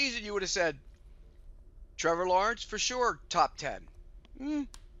before the season, you would have said Trevor Lawrence for sure, top 10.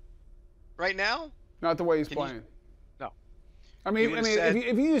 Right now, Not the way he's playing. no. I mean,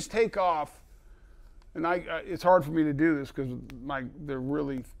 if you just take off, and it's hard for me to do this because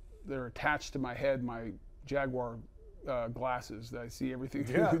they're attached to my head, my Jaguar glasses that I see everything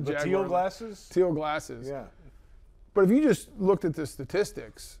through. Yeah, the teal glasses. Teal glasses. Yeah. But if you just looked at the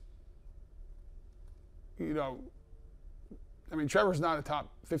statistics, Trevor's not a top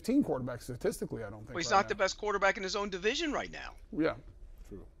 15 quarterback statistically, I don't think. Well, he's right not now. the best quarterback in his own division right now. Yeah.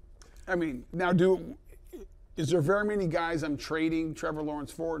 True. I mean, now is there very many guys I'm trading Trevor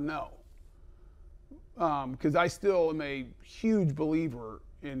Lawrence for? No. Because I still am a huge believer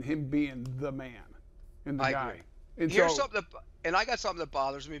in him being the man and the I guy. agree. And Here's so, something and I got something that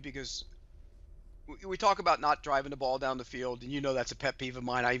bothers me because we talk about not driving the ball down the field, and that's a pet peeve of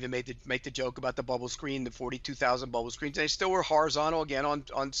mine. I even make the joke about the bubble screen, the 42,000 bubble screens. They still were horizontal again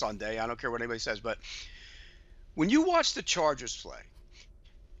on Sunday. I don't care what anybody says, but when you watch the Chargers play,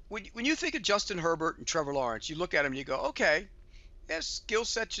 when you think of Justin Herbert and Trevor Lawrence, you look at them and you go, okay, Their skill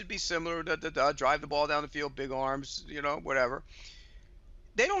set should be similar. Drive the ball down the field, big arms, whatever.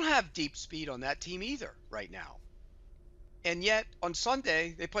 They don't have deep speed on that team either right now. And yet, on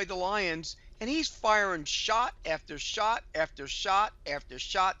Sunday, they played the Lions, and he's firing shot after shot after shot after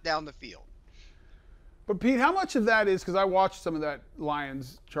shot down the field. But, Pete, how much of that is, because I watched some of that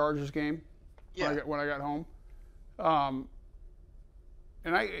Lions-Chargers game when I got home.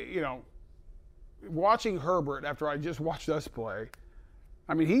 And watching Herbert after I just watched us play,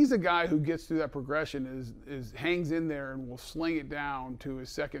 I mean, he's a guy who gets through that progression, is hangs in there and will sling it down to his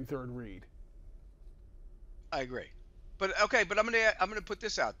second, third read. I agree. But I'm gonna put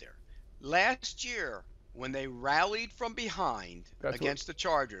this out there. Last year, when they rallied from behind against the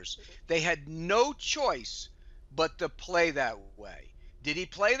Chargers, they had no choice but to play that way. Did he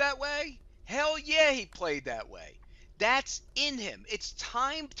play that way? Hell yeah, he played that way. That's in him. It's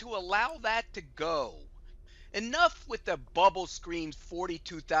time to allow that to go. Enough with the bubble screens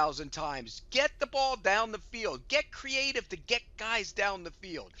 42,000 times. Get the ball down the field. Get creative to get guys down the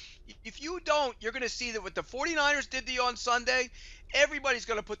field. If you don't, you're going to see that what the 49ers did to you on Sunday, everybody's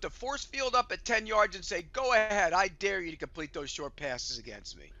going to put the force field up at 10 yards and say, go ahead, I dare you to complete those short passes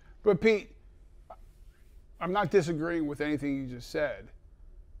against me. But, Pete, I'm not disagreeing with anything you just said.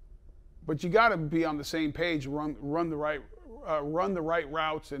 But you got to be on the same page, run the right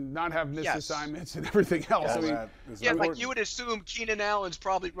routes, and not have missed assignments and everything else. Like you would assume Keenan Allen's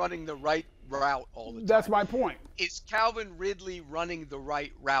probably running the right route all the time. That's my point. Is Calvin Ridley running the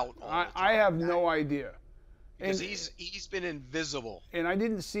right route all the time? I have no idea. Because he's been invisible. And I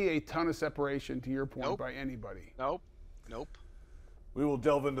didn't see a ton of separation, to your point, by anybody. Nope. We will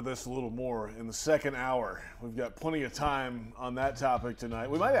delve into this a little more in the second hour. We've got plenty of time on that topic tonight.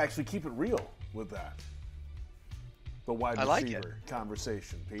 We might actually keep it real with that. The wide receiver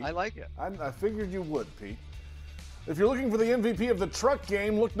conversation, Pete. I like it. I figured you would, Pete. If you're looking for the MVP of the truck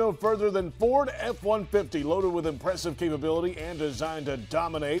game, look no further than Ford F-150, loaded with impressive capability and designed to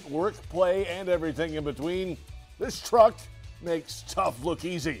dominate work, play, and everything in between. This truck makes tough look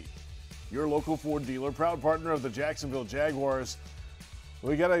easy. Your local Ford dealer, proud partner of the Jacksonville Jaguars.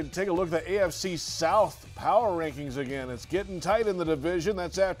 We got to take a look at the AFC South power rankings again. It's getting tight in the division.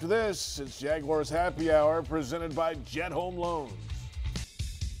 That's after this. It's Jaguars Happy Hour presented by Jet Home Loans.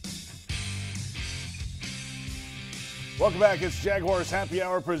 Welcome back. It's Jaguars Happy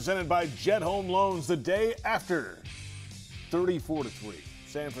Hour presented by Jet Home Loans. The day after 34-3,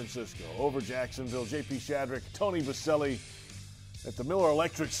 San Francisco over Jacksonville. J.P. Shadrick, Tony Baselli at the Miller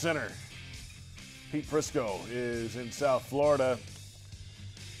Electric Center. Pete Prisco is in South Florida.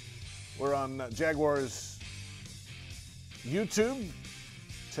 We're on Jaguars YouTube,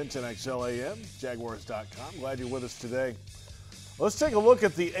 1010XL AM, Jaguars.com. Glad you're with us today. Let's take a look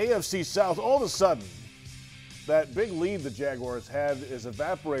at the AFC South. All of a sudden, that big lead the Jaguars had is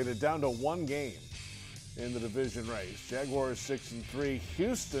evaporated down to one game in the division race. Jaguars 6-3.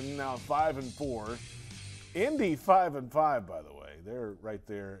 Houston now 5-4. Indy 5-5, by the way. They're right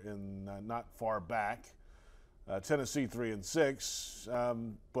there in not far back. Tennessee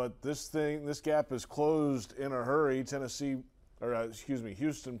 3-6, but this gap is closed in a hurry.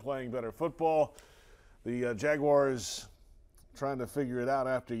 Houston playing better football. The Jaguars trying to figure it out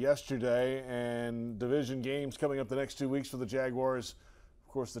after yesterday, and division games coming up the next 2 weeks for the Jaguars.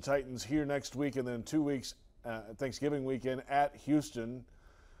 Of course, the Titans here next week, and then 2 weeks Thanksgiving weekend at Houston,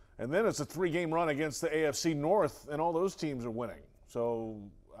 and then it's a 3-game run against the AFC North, and all those teams are winning. So.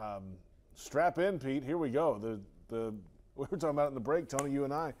 Strap in, Pete. Here we go. We were talking about it in the break, Tony, you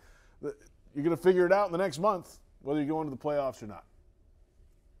and I. You're going to figure it out in the next month, whether you go into the playoffs or not.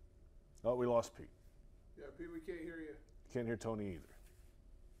 Oh, we lost Pete. Yeah, Pete, we can't hear you. Can't hear Tony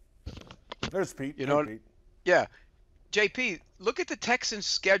either. There's Pete. Pete. Yeah. JP, look at the Texans'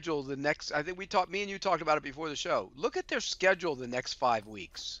 schedule the next. I think me and you talked about it before the show. Look at their schedule the next 5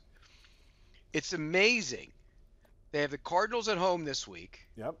 weeks. It's amazing. They have the Cardinals at home this week.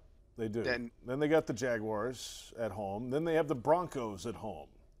 Yep. They do. Then they got the Jaguars at home. Then they have the Broncos at home.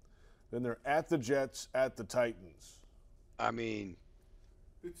 Then they're at the Jets, at the Titans. I mean,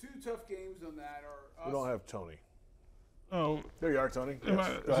 the two tough games on that are us. We don't have Tony. Oh, there you are, Tony.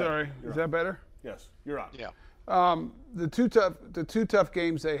 Yes. Sorry, is that better? Yes, you're on. Yeah. The two tough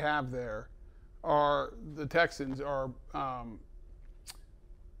games they have there are the Texans are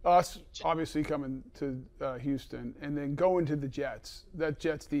us obviously coming to Houston, and then going to the Jets. That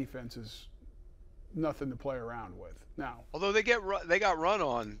Jets defense is nothing to play around with now. Although they got run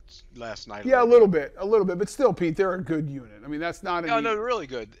on last night. Yeah, a little bit, but still, Pete, they're a good unit. I mean, that's not. No, they're really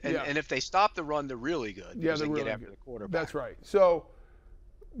good, and if they stop the run, they're really good. Yeah, they can really get after good. The quarterback. That's right. So,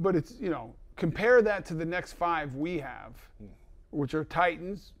 but it's compare that to the next 5 we have. which are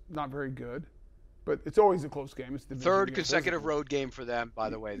Titans, not very good, but it's always a close game. It's division Third game. consecutive road game for them, by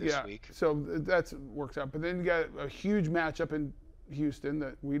the way, this week. So that works out. But then you got a huge matchup in Houston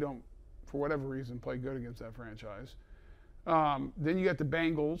that we don't, for whatever reason, play good against that franchise. Then you got the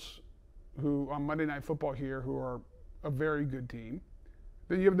Bengals, who on Monday Night Football here, who are a very good team.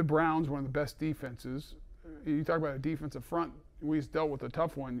 Then you have the Browns, one of the best defenses. You talk about a defensive front. We just dealt with a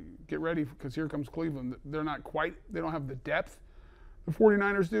tough one. Get ready, because here comes Cleveland. They're not quite, they don't have the depth the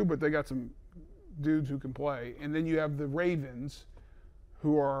 49ers do, but they got some dudes who can play. And then you have the Ravens,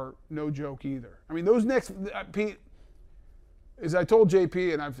 who are no joke either. I mean, those next, Pete, as I told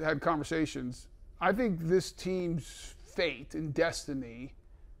JP, and I've had conversations, I think this team's fate and destiny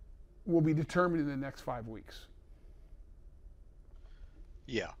will be determined in the next 5 weeks.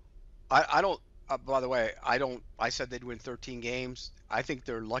 Yeah. I don't, by the way, I said they'd win 13 games. I think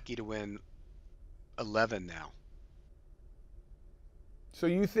they're lucky to win 11 now. So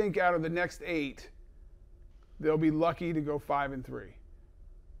you think out of the next 8, they'll be lucky to go 5-3?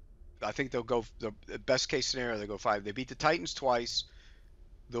 I think they'll go, the best case scenario, they'll go 5. They beat the Titans twice.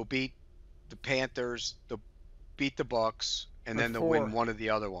 They'll beat the Panthers. They'll beat the Bucks, and then they'll win one of the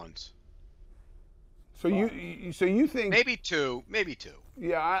other ones. So you think maybe two.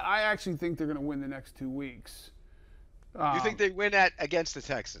 Yeah, I actually think they're going to win the next 2 weeks. You think they win against the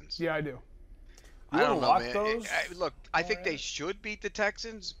Texans? Yeah, I do. I don't know, man. Look, I think they should beat the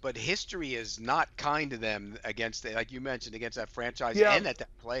Texans, but history is not kind to them against, like you mentioned, against that franchise and at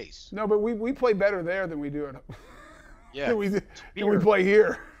that place. No, but we play better there than we do at yeah. than we play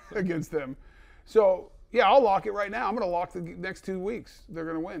here against them. So, yeah, I'll lock it right now. I'm going to lock the next 2 weeks. They're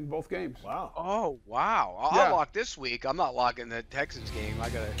going to win both games. Wow. Oh, wow. I'll lock this week. I'm not locking the Texans game.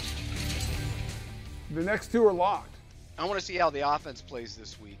 The next 2 are locked. I want to see how the offense plays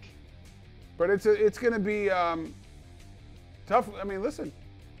this week. But it's going to be tough. I mean, listen,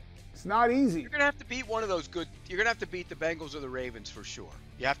 it's not easy. You're going to have to beat one of those good. You're going to have to beat the Bengals or the Ravens for sure.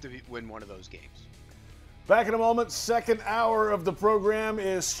 You have to win one of those games. Back in a moment. Second hour of the program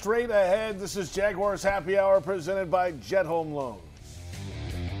is straight ahead. This is Jaguars Happy Hour presented by Jet Home Loans.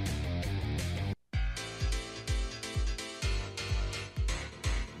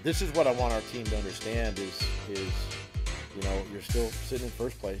 This is what I want our team to understand is you're still sitting in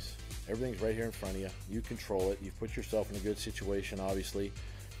first place. Everything's right here in front of you. You control it. You've put yourself in a good situation, obviously.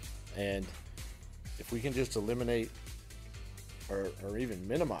 And if we can just eliminate or even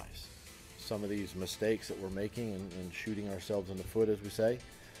minimize some of these mistakes that we're making and shooting ourselves in the foot, as we say,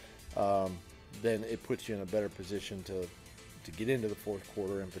 then it puts you in a better position to get into the fourth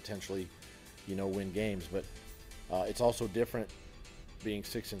quarter and potentially, win games. But it's also different being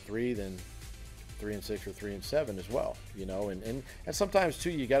 6-3 than 3-6 or 3-7 as well, and sometimes too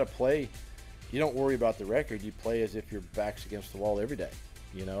you got to play. You don't worry about the record. You play as if your back's against the wall every day,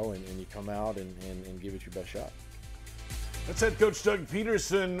 and you come out and give it your best shot. That's head coach Doug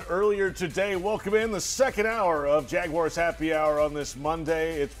Peterson earlier today. Welcome in the second hour of Jaguars Happy Hour on this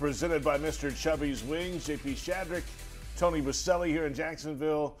Monday. It's presented by Mr. Chubby's Wings. JP Shadrick, Tony Baselli here in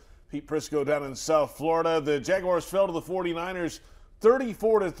Jacksonville, Pete Prisco down in South Florida. The Jaguars fell to the 49ers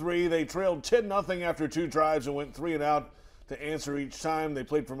 34-3. They trailed 10-0 after 2 drives and went 3 and out to answer each time. They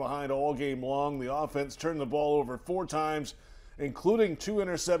played from behind all game long. The offense turned the ball over 4 times, including 2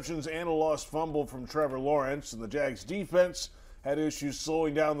 interceptions and a lost fumble from Trevor Lawrence. And the Jags defense had issues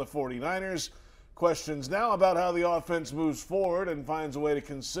slowing down the 49ers. Questions now about how the offense moves forward and finds a way to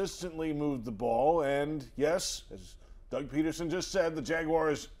consistently move the ball. And yes, as Doug Peterson just said, the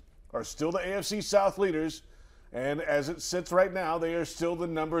Jaguars are still the AFC South leaders. And as it sits right now, they are still the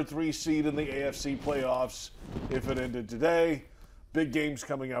number 3 seed in the AFC playoffs if it ended today. Big games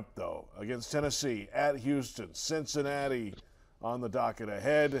coming up, though, against Tennessee, at Houston, Cincinnati on the docket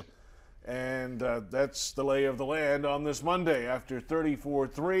ahead. And that's the lay of the land on this Monday after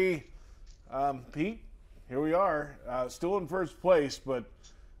 34-3. Pete, here we are, still in first place, but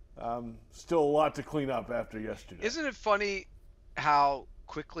still a lot to clean up after yesterday. Isn't it funny how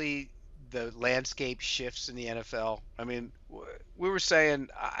quickly the landscape shifts in the NFL? I mean, we were saying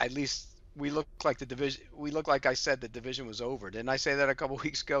at least we look like the division. We look like I said the division was over. Didn't I say that a couple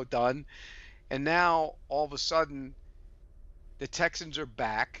weeks ago? Done. And now all of a sudden, the Texans are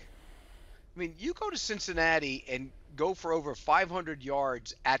back. I mean, you go to Cincinnati and go for over 500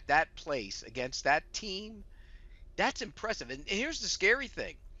 yards at that place against that team. That's impressive. And here's the scary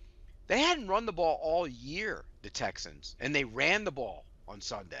thing: they hadn't run the ball all year, the Texans, and they ran the ball on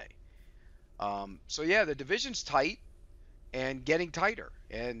Sunday. So yeah, the division's tight and getting tighter,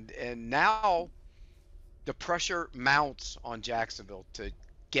 and now the pressure mounts on Jacksonville to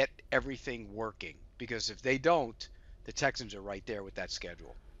get everything working, because if they don't, the Texans are right there with that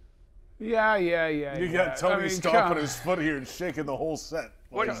schedule. Yeah. You got Tony stomping his foot here and shaking the whole set.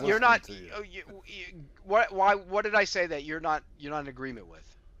 while he's You're not. listening to you. What did I say that you're not in agreement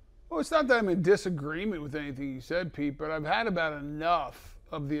with? Well, it's not that I'm in disagreement with anything you said, Pete, but I've had about enough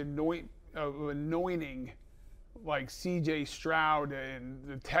of the anointing like C.J. Stroud and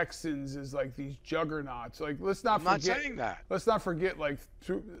the Texans as like these juggernauts. Like, let's not forget. I'm not saying that. Let's not forget, like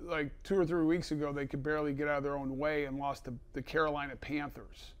 2 or 3 weeks ago, they could barely get out of their own way and lost to the Carolina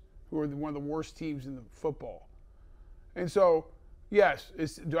Panthers, who are one of the worst teams in the football. And so, yes,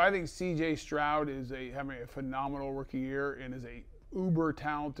 do I think C.J. Stroud is having a phenomenal rookie year and is a uber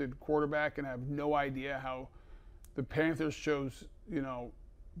talented quarterback, and I have no idea how the Panthers chose,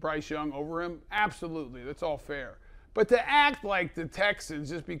 Bryce Young over him? Absolutely, that's all fair. But to act like the Texans,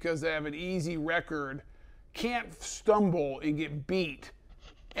 just because they have an easy record, can't stumble and get beat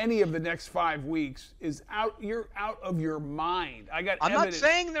any of the next 5 weeks is out. You're out of your mind. I'm not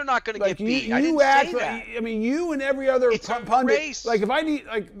saying they're not going to get beat. I didn't say that. I mean, you and every other pundit. Race. Like, if I need,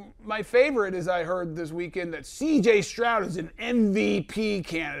 my favorite is I heard this weekend that C.J. Stroud is an MVP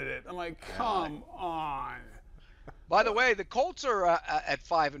candidate. I'm like, come on. By the way, the Colts are at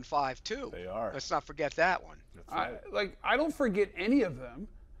 5-5 too. They are. Let's not forget that one. That's right. I don't forget any of them,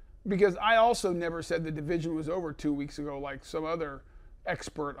 because I also never said the division was over 2 weeks ago, like some other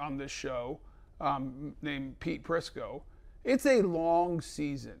expert on this show named Pete Prisco. It's a long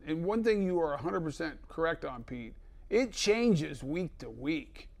season, and one thing you are 100% correct on, Pete, it changes week to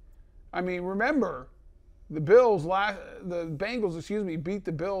week. I mean, remember, the Bengals beat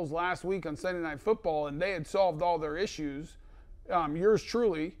the Bills last week on Sunday Night Football, and they had solved all their issues. Yours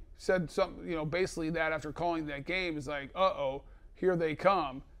truly said something, basically that after calling that game is like, here they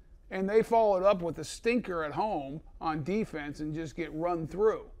come. And they followed up with a stinker at home on defense and just get run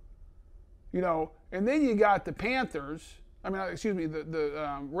through. And then you got the Panthers,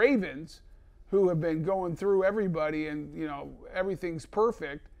 the Ravens, who have been going through everybody and, everything's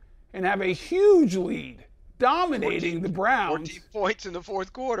perfect, and have a huge lead, dominating the Browns. 14 points in the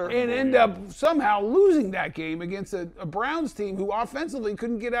fourth quarter. And end up somehow losing that game against a Browns team who offensively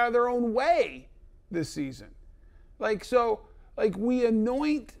couldn't get out of their own way this season. We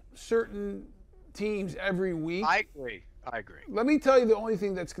anoint certain teams every week. I agree. Let me tell you the only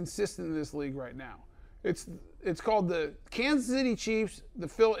thing that's consistent in this league right now. It's called the Kansas City Chiefs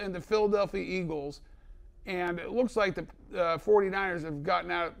and the Philadelphia Eagles, and it looks like the 49ers have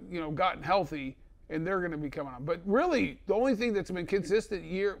gotten healthy, and they're going to be coming on. But really, the only thing that's been consistent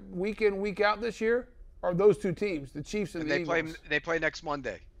week in, week out this year are those two teams, the Chiefs and the Eagles. They play next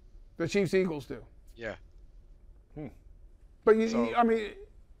Monday. The Chiefs-Eagles do. Yeah. But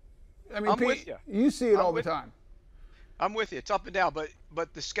I'm Pete, with you. You see it all the time. I'm with you. It's up and down,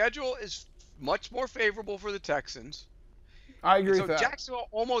 but the schedule is much more favorable for the Texans. I agree with so that. Jacksonville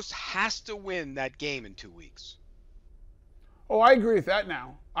almost has to win that game in 2 weeks. Oh, I agree with that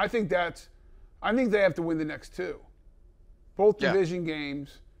now. I think they have to win the next two. Both division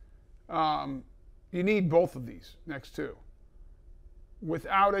games. You need both of these next two.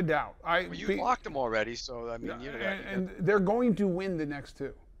 Without a doubt. You locked them already, so and they're going to win the next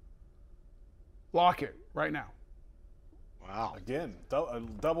two. Lock it right now. Wow. Again,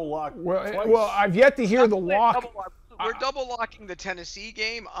 double lock. Well, I've yet to hear the lock. We're double locking the Tennessee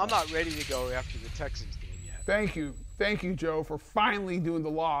game. I'm not ready to go after the Texans game yet. Thank you, Joe, for finally doing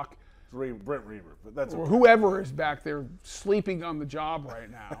the lock. Brent Reaver, but that's or whoever is back there sleeping on the job right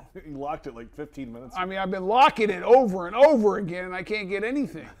now. He locked it like 15 minutes ago. I mean, I've been locking it over and over again, and I can't get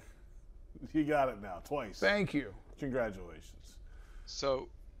anything. You got it now, twice. Thank you. Congratulations. So,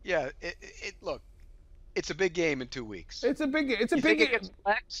 yeah, look, it's a big game in 2 weeks. It's a big game. You think it gets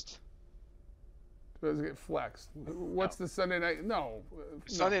flexed? Does it get flexed? What's the Sunday night? No.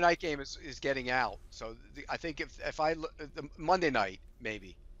 Sunday night game is getting out. So I think if I look, the Monday night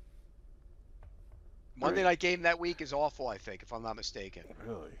maybe. Monday night game that week is awful, I think, if I'm not mistaken.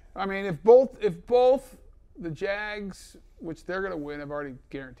 Really? I mean, if both the Jags, which they're going to win, I've already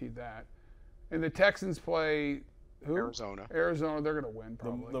guaranteed that, and the Texans play who? Arizona, they're going to win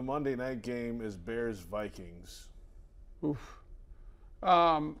probably. The Monday night game is Bears-Vikings. Oof.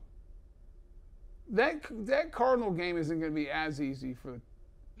 That Cardinal game isn't going to be as easy for.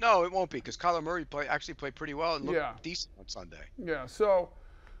 No, it won't be, because Kyler Murray actually played pretty well and looked decent on Sunday. Yeah. So,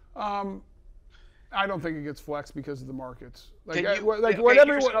 I don't think it gets flexed because of the markets. Pete, hold on. Will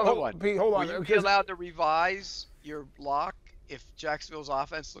you be allowed to revise your lock if Jacksonville's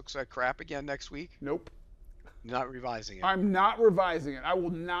offense looks like crap again next week? Nope. You're not revising it. I'm not revising it. I will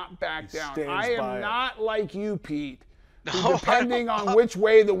not back down. I am not like you, Pete, No, depending on which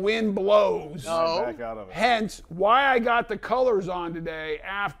way the wind blows. No. Back out of it. Hence, why I got the colors on today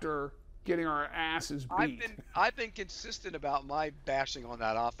after getting our asses beat. I've been consistent about my bashing on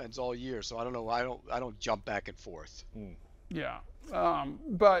that offense all year, so I don't know. I don't jump back and forth. Yeah,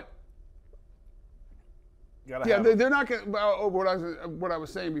 but Yeah, they're not going to. What I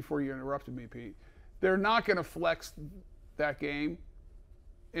was saying before you interrupted me, Pete. They're not going to flex that game,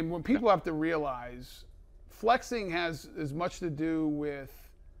 and when people have to realize, flexing has as much to do with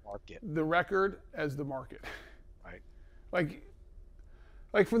the record as the market. Right.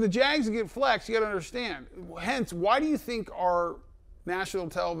 Like for the Jags to get flexed, you got to understand. Hence, why do you think our national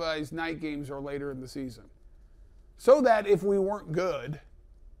televised night games are later in the season? So that if we weren't good,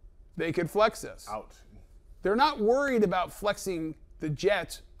 they could flex us. Out. They're not worried about flexing the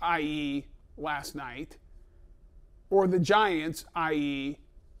Jets, i.e. last night, or the Giants, i.e.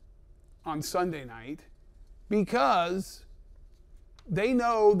 on Sunday night, because they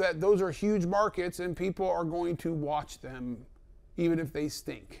know that those are huge markets and people are going to watch them even if they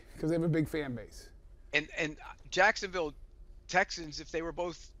stink, because they have a big fan base. And Jacksonville Texans, if they were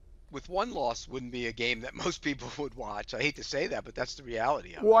both with one loss, wouldn't be a game that most people would watch. I hate to say that, but that's the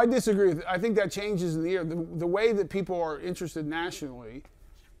reality of it. Well, I disagree with it. I think that changes in the year. The way that people are interested nationally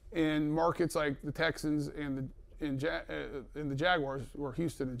in markets like the Texans and the Jaguars, or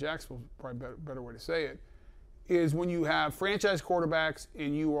Houston and Jacksonville, probably better way to say it, is when you have franchise quarterbacks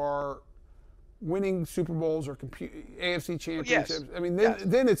and you are winning Super Bowls or AFC championships. Yes. I mean,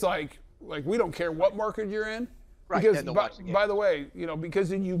 then it's like we don't care what market you're in. Right. Because, by the way, because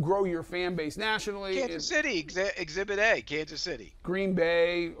then you grow your fan base nationally. Kansas City, Exhibit A, Kansas City. Green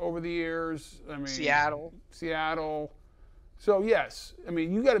Bay over the years. I mean, Seattle. So yes, I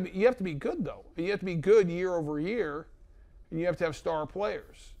mean you have to be good though, and you have to be good year over year, and you have to have star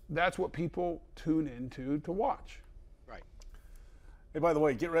players. That's what people tune into to watch. Right. Hey, by the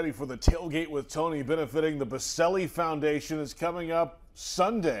way, get ready for the Tailgate with Tony benefiting the Baselli Foundation. Is coming up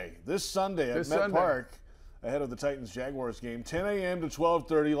this Sunday at Met Park, ahead of the Titans-Jaguars game, 10 a.m. to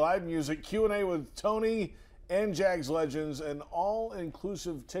 12:30. Live music, Q&A with Tony and Jags legends, and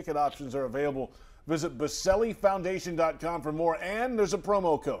all-inclusive ticket options are available. Visit BaselliFoundation.com for more, and there's a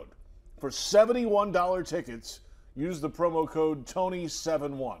promo code. For $71 tickets, use the promo code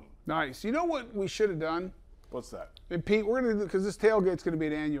Tony71. Nice. You know what we should have done? What's that? And Pete, we're going to do, because this tailgate's going to be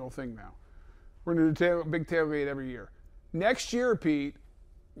an annual thing now. We're going to do a big tailgate every year. Next year, Pete,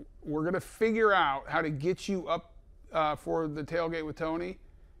 we're going to figure out how to get you up for the tailgate with Tony,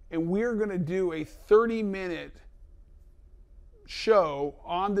 and we're going to do a 30-minute show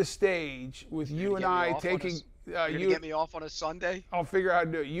on the stage with you and I taking. You get me off on a Sunday? I'll figure out how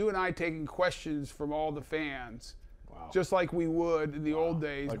to do it. You and I taking questions from all the fans, just like we would in the old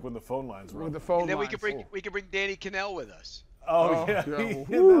days. Like when the phone lines were. With the phone and then lines. we could bring Danny Cannell with us. Oh yeah, that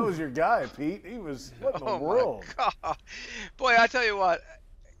was your guy, Pete. He was what in the world? My God. Boy, I tell you what,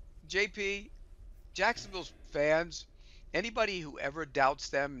 JP, Jacksonville's fans, anybody who ever doubts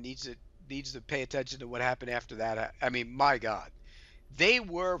them needs to pay attention to what happened after that. I mean, my God, they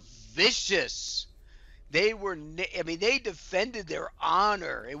were vicious. They defended their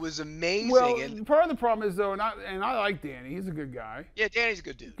honor. It was amazing. Well, part of the problem is though, and I like Danny. He's a good guy. Yeah, Danny's a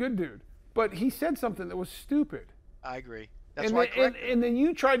good dude. Good dude. But he said something that was stupid. I agree. That's why I corrected him. And then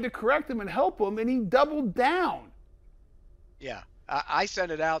you tried to correct him and help him, and he doubled down. Yeah. I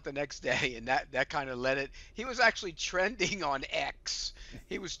sent it out the next day, and that kind of let it. He was actually trending on X.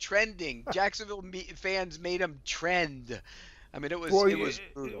 He was trending. Jacksonville fans made him trend. I mean, it was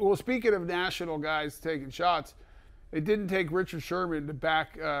brutal. Well, speaking of national guys taking shots, it didn't take Richard Sherman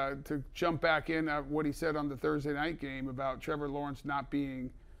to jump back in at what he said on the Thursday night game about Trevor Lawrence not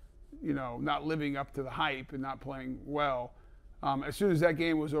being, not living up to the hype and not playing well. As soon as that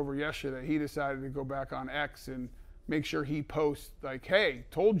game was over yesterday, he decided to go back on X and make sure he posts like, "Hey,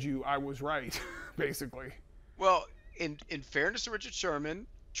 told you I was right," basically. Well, in fairness to Richard Sherman,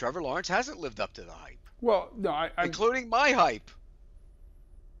 Trevor Lawrence hasn't lived up to the hype. Well, no, including my hype.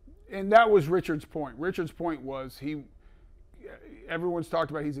 And that was Richard's point. Richard's point was everyone's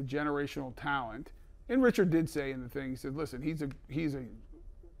talked about he's a generational talent, and Richard did say in the thing, he said, "Listen, he's a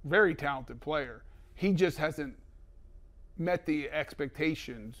very talented player. He just hasn't met the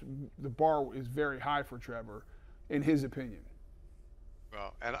expectations. The bar is very high for Trevor." In his opinion.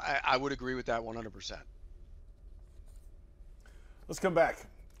 Well, and I would agree with that 100%. Let's come back,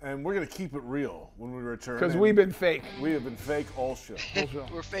 and we're going to keep it real when we return. Because we've been fake. We have been fake all show.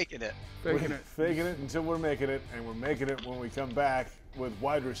 We're faking it. Faking it until we're making it, and we're making it when we come back with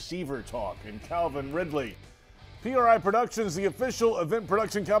wide receiver talk and Calvin Ridley. PRI Productions, the official event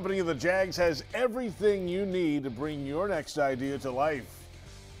production company of the Jags, has everything you need to bring your next idea to life.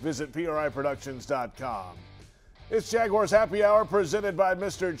 Visit PRIProductions.com. It's Jaguars Happy Hour presented by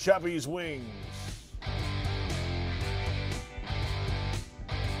Mr. Chubby's Wings.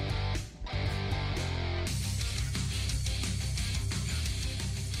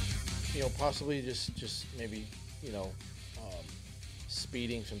 Possibly just maybe,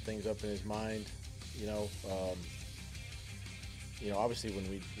 speeding some things up in his mind. Obviously when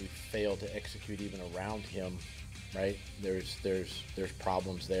we fail to execute even around him, right? There's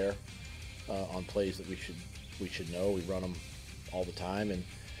problems there on plays that we should know. We run them all the time,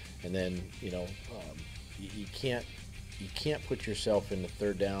 and then you can't put yourself in the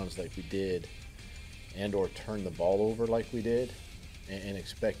third downs like we did, or turn the ball over like we did, and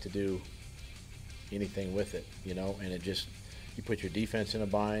expect to do anything with it, and it just, you put your defense in a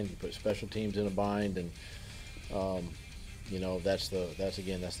bind, you put special teams in a bind, and that's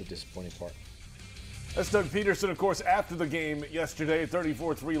the disappointing part. That's Doug Peterson, of course, after the game yesterday,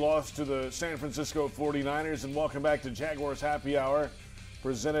 34-3 loss to the San Francisco 49ers. And welcome back to Jaguars Happy Hour,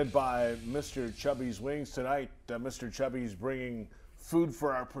 presented by Mr. Chubby's Wings. Tonight, Mr. Chubby's bringing food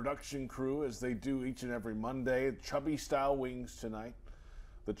for our production crew, as they do each and every Monday. Chubby-style wings tonight.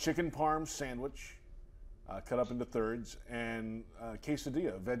 The chicken parm sandwich, cut up into thirds, and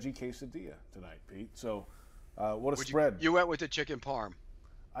quesadilla, veggie quesadilla tonight, Pete. So what a spread. You went with the chicken parm.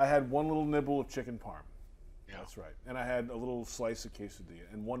 I had one little nibble of chicken parm. Yeah. That's right. And I had a little slice of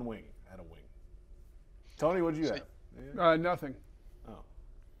quesadilla and one wing. I had a wing. Tony, what did you have? Nothing. Oh.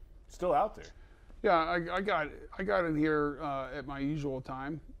 Still out there. Yeah, I got in here at my usual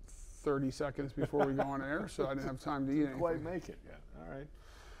time, 30 seconds before we go on air, so I didn't have time to eat anything. Quite make it yet. All right.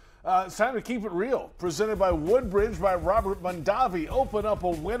 It's time to keep it real. Presented by Woodbridge by Robert Mondavi. Open up a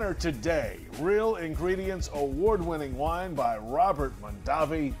winner today. Real Ingredients award-winning wine by Robert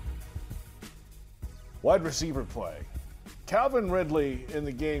Mondavi. Wide receiver play. Calvin Ridley in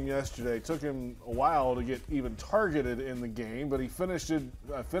the game yesterday. Took him a while to get even targeted in the game, but he finished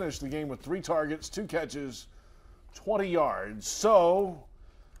the game with 3 targets, 2 catches, 20 yards. So,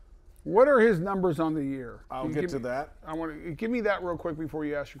 what are his numbers on the year? I'll get to that. I want to give me that real quick before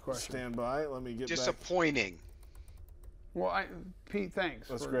you ask your question. Stand by. Let me get Disappointing. Well, Pete, thanks.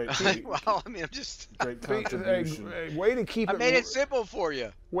 That's great. Well, I mean, I'm just great contribution. Way to keep I made it simple for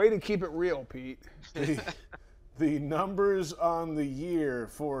you. Way to keep it real, Pete. The numbers on the year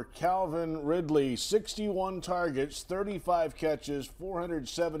for Calvin Ridley: 61 targets, 35 catches,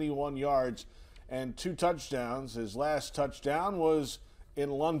 471 yards, and 2 touchdowns. His last touchdown was in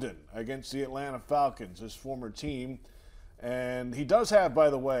London against the Atlanta Falcons, his former team. And he does have, by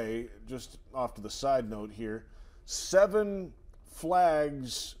the way, just off to the side note here, 7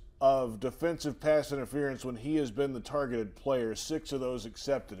 flags of defensive pass interference when he has been the targeted player, 6 of those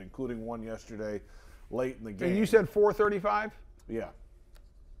accepted, including one yesterday late in the game. And you said 435? Yeah,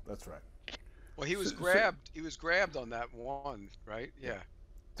 that's right. Well, he was grabbed. He was grabbed on that one, right? Yeah.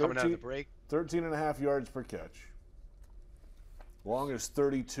 Coming out of the break. 13.5 yards per catch. Long as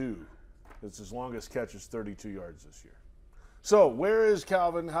 32. It's his longest catch is 32 yards this year. So where is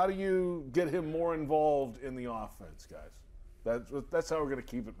Calvin? How do you get him more involved in the offense, guys? That's how we're going to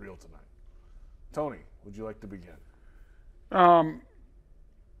keep it real tonight. Tony, would you like to begin?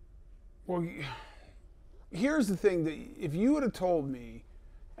 Well, here's the thing. That if you would have told me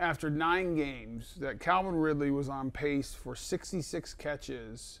after 9 games that Calvin Ridley was on pace for 66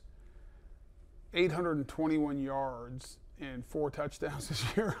 catches, 821 yards, and 4 touchdowns this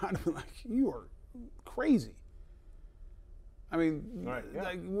year, I'd be like, you are crazy. I mean, right, yeah.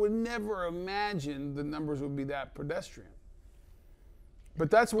 I would never imagine the numbers would be that pedestrian. But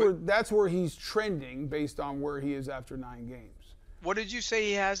that's where he's trending based on where he is after 9 games. What did you say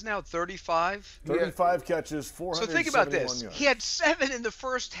he has now? 35? 35 catches, 471 So think about this. yards. He had 7 in the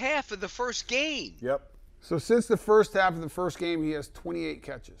first half of the first game. Yep. So since the first half of the first game, he has 28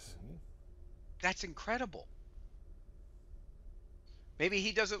 catches. That's incredible. Maybe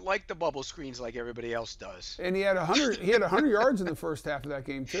he doesn't like the bubble screens like everybody else does. And he had 100. He had 100 yards in the first half of that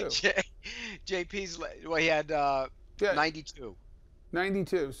game too. JP's. Well, he had 92.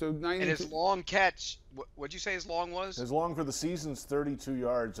 92. So 92. And his long catch. What'd you say his long was? His long for the season's 32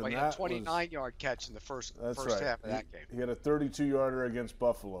 yards. Well, And he had a 29-yard catch in the first right. half of that game. He had a 32-yarder against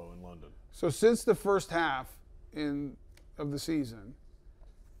Buffalo in London. So since the first half of the season,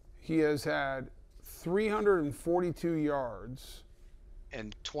 he has had 342 yards.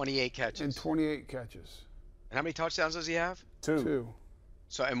 And 28 catches. And 28 catches. And how many touchdowns does he have? 2.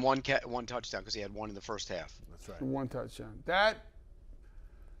 So and one touchdown because he had 1 in the first half. That's right. 1 touchdown. That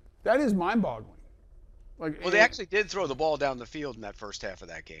is mind-boggling. Like, Well, they actually did throw the ball down the field in that first half of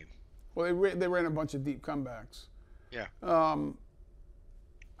that game. Well, they ran a bunch of deep comebacks. Yeah.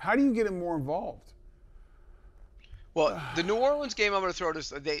 How do you get him more involved? Well, the New Orleans game, I'm going to throw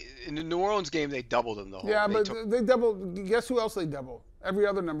this. In the New Orleans game, they doubled him the whole. Yeah, but they doubled. Guess who else they doubled? Every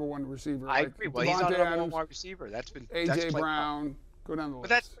other number one receiver. I agree. Well, he's not a number one wide receiver. A.J. Brown. Go down the list.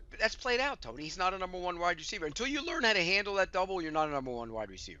 But that's played out, Tony. He's not a number one wide receiver. Until you learn how to handle that double, you're not a number one wide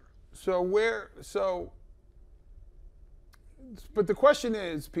receiver. But the question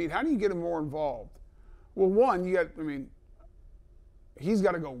is, Pete, how do you get him more involved? Well, one, he's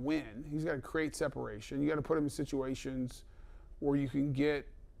got to go win. He's got to create separation. You got to put him in situations where you can get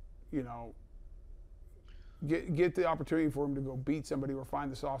the opportunity for him to go beat somebody or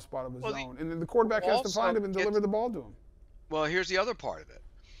find the soft spot of his own. And then the quarterback has to find him and deliver the ball to him. Well, here's the other part of it.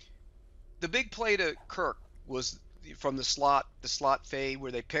 The big play to Kirk was from the slot fade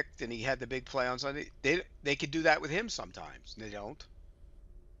where they picked and he had the big play on Sunday. They could do that with him sometimes. They don't.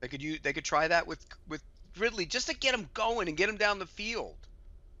 They could try that with Ridley just to get him going and get him down the field.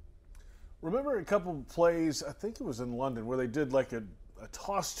 Remember a couple plays, I think it was in London, where they did like a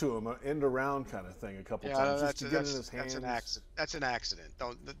toss to him, an end around kind of thing a couple times just to get in his hands. That's an accident.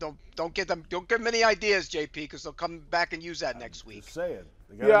 Don't give them any ideas, JP, because they'll come back and use that next week. Just saying.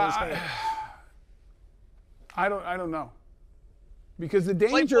 They got in his hands. I don't know. Because the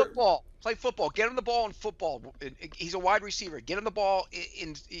danger. Play football. Get him the ball in football. He's a wide receiver. Get him the ball.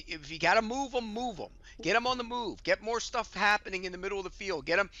 If you got to move him, move him. Get him on the move. Get more stuff happening in the middle of the field.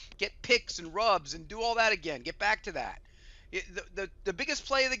 Get picks and rubs and do all that again. Get back to that. The biggest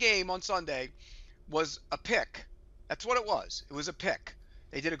play of the game on Sunday was a pick. That's what it was. It was a pick.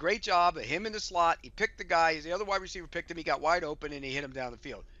 They did a great job of him in the slot. He picked the guy. The other wide receiver picked him. He got wide open and he hit him down the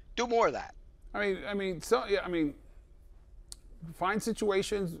field. Do more of that. Find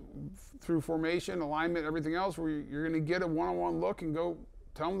situations through formation, alignment, everything else where you're going to get a one-on-one look and go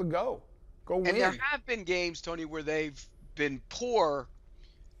tell them to go win. And there have been games, Tony, where they've been poor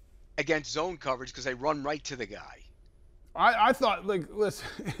against zone coverage because they run right to the guy. I thought, listen,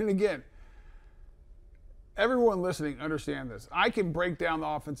 and again, everyone listening, understand this. I can break down the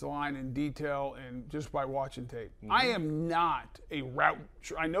offensive line in detail and just by watching tape. Mm-hmm. I am not a route.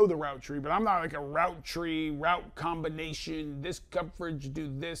 I know the route tree, but I'm not like a route combination. This coverage,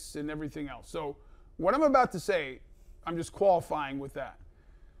 do this, and everything else. So what I'm about to say, I'm just qualifying with that.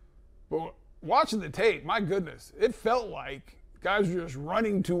 But watching the tape, my goodness, it felt like guys were just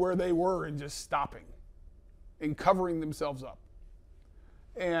running to where they were and just stopping and covering themselves up.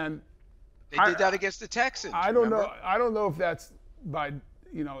 And they did that against the Texans. I don't know. I don't know if that's by,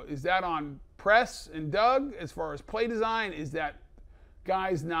 is that on Press and Doug as far as play design? Is that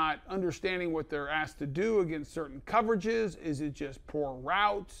guys not understanding what they're asked to do against certain coverages? Is it just poor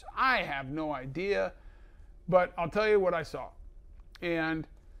routes? I have no idea. But I'll tell you what I saw. And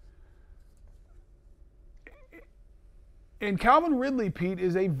Calvin Ridley, Pete,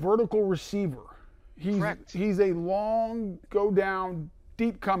 is a vertical receiver. Correct. He's a long, go down,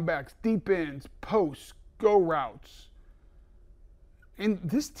 deep comebacks, deep ends, posts, go routes. And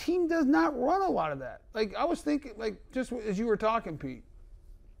this team does not run a lot of that. I was thinking, just as you were talking, Pete,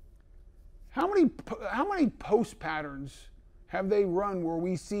 how many post patterns have they run where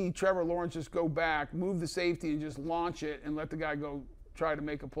we see Trevor Lawrence just go back, move the safety, and just launch it and let the guy go try to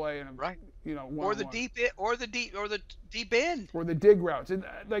make a play and right. Or the deep end, or the dig routes. And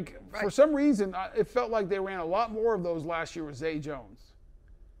for some reason, it felt like they ran a lot more of those last year with Zay Jones.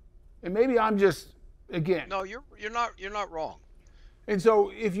 And maybe I'm just, again. No, you're not wrong. And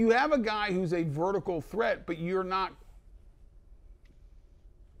so if you have a guy who's a vertical threat, but you're not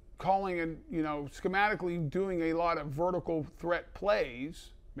calling and schematically doing a lot of vertical threat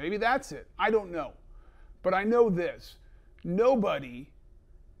plays, maybe that's it. I don't know, but I know this: nobody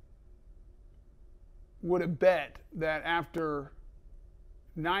would have bet that after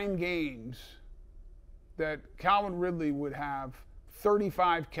 9 games that Calvin Ridley would have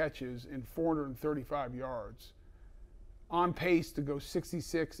 35 catches and 435 yards, on pace to go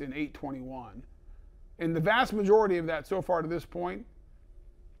 66 and 821. And the vast majority of that so far to this point,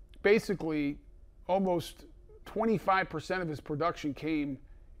 basically almost 25% of his production came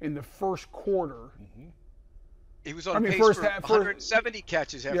in the first quarter. Mm-hmm. He was on pace for 170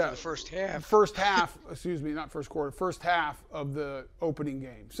 catches after the first half. First half, not first quarter, first half of the opening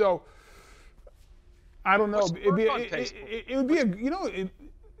game. So I don't know. It'd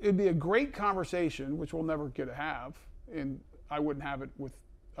be a great conversation, which we'll never get to have, and I wouldn't have it with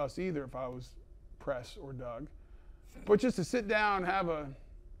us either if I was Press or Doug. But just to sit down and have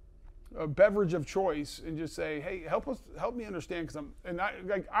a beverage of choice and just say, hey, help me understand, because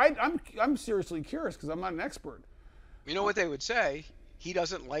I'm seriously curious because I'm not an expert. You know what they would say? He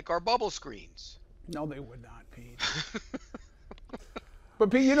doesn't like our bubble screens. No, they would not, Pete. But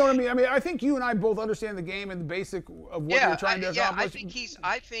Pete, you know what I mean? I mean, I think you and I both understand the game and the basic of what you're trying to accomplish.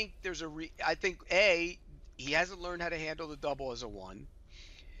 I think he hasn't learned how to handle the double as a one.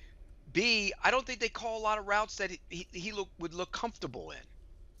 B, I don't think they call a lot of routes that he would look comfortable in.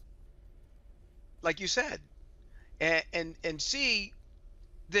 Like you said. And C,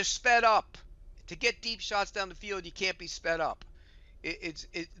 they're sped up. To get deep shots down the field, you can't be sped up.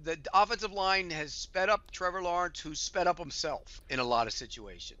 The offensive line has sped up Trevor Lawrence, who's sped up himself in a lot of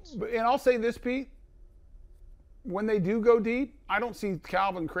situations. And I'll say this, Pete. When they do go deep, I don't see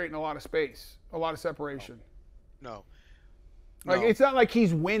Calvin creating a lot of space, a lot of separation. No. Like, it's not like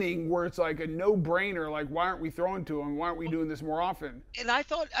he's winning where it's like a no-brainer, like, why aren't we throwing to him? Why aren't we doing this more often? And I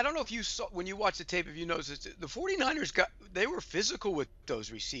don't know if you saw, when you watched the tape, if you noticed, the 49ers they were physical with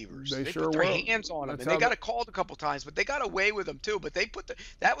those receivers. They sure put their were. hands on them, and they got called a couple times, but they got away with them too. But they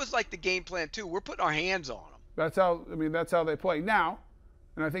that was like the game plan too. We're putting our hands on them. That's how they play. Now,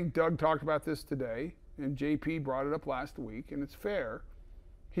 and I think Doug talked about this today, and JP brought it up last week, and it's fair.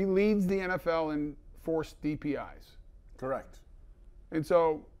 He leads the NFL in forced DPIs. Correct. And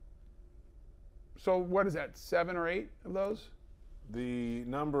so what is that, 7 or 8 of those? The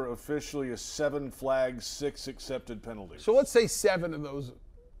number officially is 7 flags, 6 accepted penalties. So let's say 7 of those.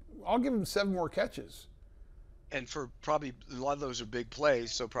 I'll give him 7 more catches. And for probably a lot of those are big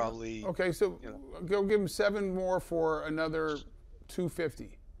plays, so probably. Okay, so go give him 7 more for another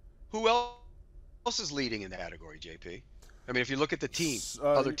 250. Who else is leading in the category, JP? I mean, if you look at the teams,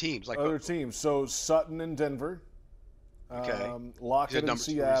 other teams. Other teams. So Sutton in Denver. Okay. Lockett in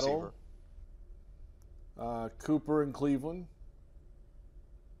Seattle. Cooper in Cleveland.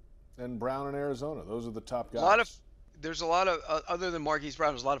 And Brown in Arizona. Those are the top guys. There's a lot of other than Marquise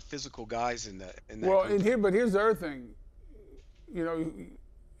Brown, there's a lot of physical guys in that. Well, but here's the other thing. You know,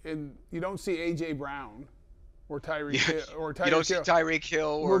 and you don't see AJ Brown or Tyreek Hill or Tyreek Hill. You don't see Tyreek Hill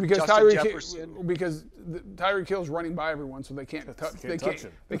or because Justin Jefferson. Because Tyreek Hill's running by everyone, so they can't touch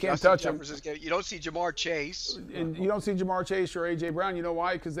him. They can't Justin touch him. You don't see Jamar Chase. And you don't see Jamar Chase or AJ Brown. You know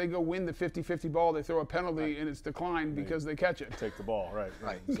why? Because they go win the 50-50 ball. They throw a penalty and it's declined because they catch it. Take the ball, right?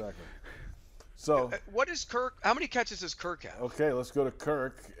 Exactly. So what is Kirk? How many catches does Kirk have? Okay, let's go to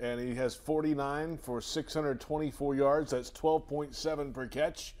Kirk, and he has 49 for 624 yards. That's 12.7 per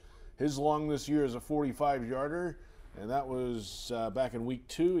catch. His long this year is a 45-yarder, and that was back in week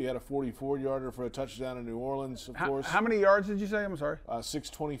 2. He had a 44-yarder for a touchdown in New Orleans, of course. How many yards did you say? I'm sorry.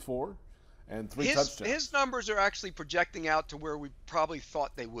 624 and 3 touchdowns. His numbers are actually projecting out to where we probably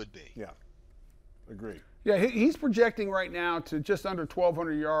thought they would be. Yeah, agree. Yeah, he's projecting right now to just under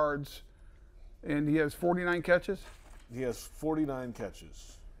 1,200 yards, and he has 49 catches? He has 49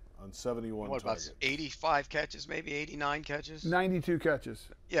 catches on 71 targets. What about 85 catches, maybe 89 catches? 92 catches.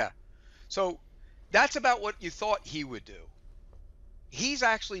 Yeah. So that's about what you thought he would do. He's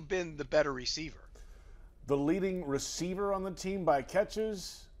actually been the better receiver. The leading receiver on the team by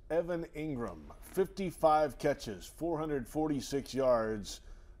catches, Evan Ingram. 55 catches, 446 yards.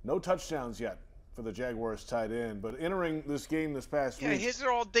 No touchdowns yet for the Jaguars tight end. But entering this game this past week. Yeah, his are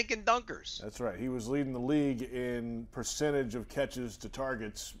all dink and dunkers. That's right. He was leading the league in percentage of catches to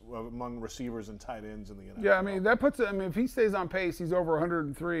targets among receivers and tight ends in the NFL. Yeah, I mean, that puts it, I mean, if he stays on pace, he's over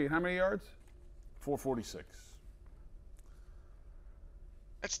 103. And how many yards? 446.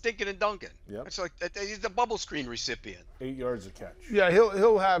 That's stinking and dunking. Yep. It's like he's the bubble screen recipient. 8 yards a catch. Yeah,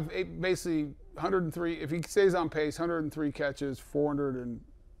 he'll have basically 103 if he stays on pace. 103 catches,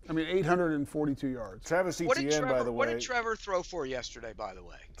 842 yards. Travis Etienne, by the way. What did Trevor throw for yesterday, by the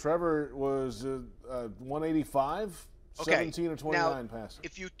way? Trevor was 185, 17 or 29 passes.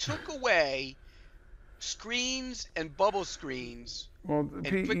 If you took away screens and bubble screens. Well,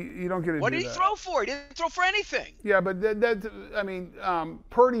 Pete, you don't get to do that. What did he throw for? He didn't throw for anything. Yeah, but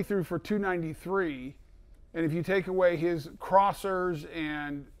Purdy threw for 293, and if you take away his crossers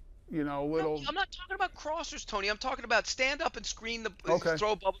and little. No, I'm not talking about crossers, Tony. I'm talking about stand up and screen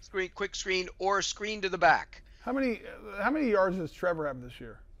throw a bubble screen, quick screen, or a screen to the back. How many yards does Trevor have this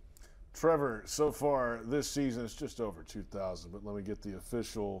year? Trevor, so far this season, is just over 2,000. But let me get the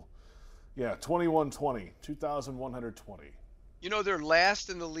official. Yeah, 2,120, 2,120. They're last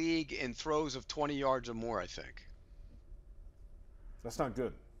in the league in throws of 20 yards or more, I think. That's not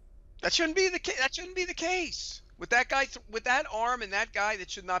good. That shouldn't be the case. That shouldn't be the case. With that guy, with that arm and that guy, that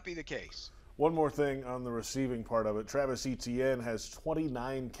should not be the case. One more thing on the receiving part of it. Travis Etienne has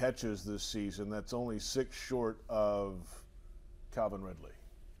 29 catches this season. That's only 6 short of Calvin Ridley.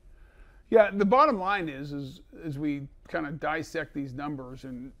 Yeah, the bottom line is as we kind of dissect these numbers,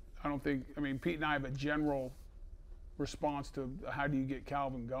 and I mean, Pete and I have a general response to how do you get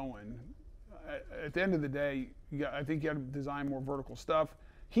Calvin going. At the end of the day, I think you got to design more vertical stuff.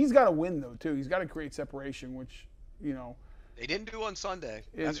 He's got to win, though, too. He's got to create separation, which, They didn't do on Sunday,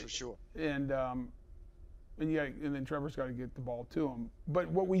 that's for sure. And then Trevor's got to get the ball to him. But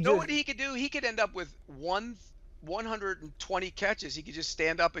what what he could do? He could end up with 120 catches. He could just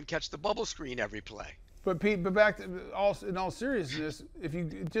stand up and catch the bubble screen every play. But Pete, in all seriousness, if you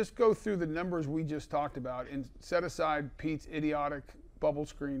just go through the numbers we just talked about and set aside Pete's idiotic bubble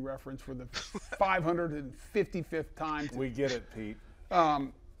screen reference for the 555th time. We get it, Pete.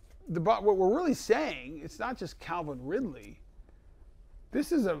 What we're really saying, it's not just Calvin Ridley.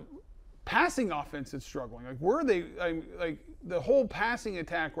 This is a passing offense that's struggling. Like the whole passing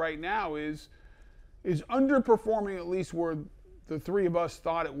attack right now is underperforming, at least where the three of us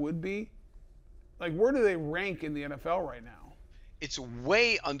thought it would be. Like, where do they rank in the NFL right now? It's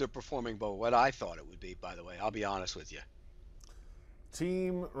way underperforming by what I thought it would be, by the way. I'll be honest with you.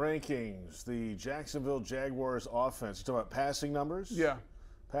 Team rankings. The Jacksonville Jaguars offense. You talking about passing numbers? Yeah.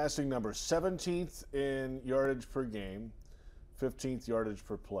 Passing numbers. 17th in yardage per game, 15th yardage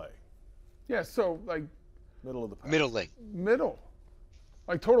per play. Yeah, so, like... Middle of the pack. Middle.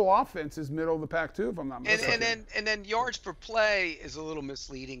 Like, total offense is middle of the pack, too, if I'm not mistaken. And then yards per play is a little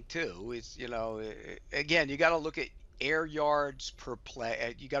misleading, too. It's, again, you got to look at air yards per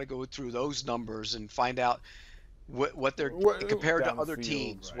play. You got to go through those numbers and find out what they're compared to other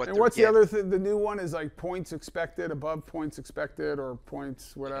teams. Right. And what's the other thing? The new one is like points expected, above points expected, or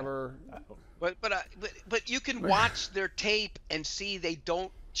points whatever. But you can watch their tape and see they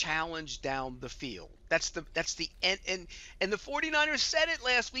don't challenge down the field. That's the end. And the 49ers said it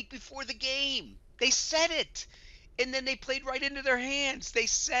last week before the game. They said it. And then they played right into their hands. They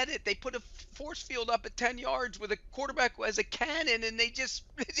said it. They put a force field up at 10 yards with a quarterback as a cannon, and they did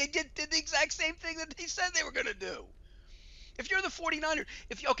the exact same thing that they said they were going to do. If you're the 49ers,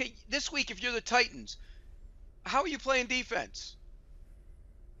 this week if you're the Titans, how are you playing defense?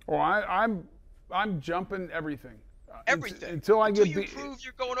 Well, I'm jumping everything. Everything. Until I get beat. Until you prove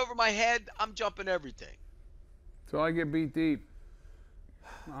you're going over my head, I'm jumping everything. Until I get beat deep,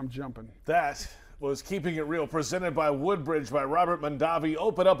 I'm jumping. That was Keeping It Real, presented by Woodbridge by Robert Mondavi.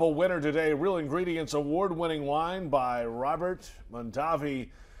 Open up a winner today. Real Ingredients award-winning wine by Robert Mondavi.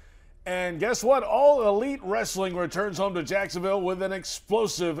 And guess what? All Elite Wrestling returns home to Jacksonville with an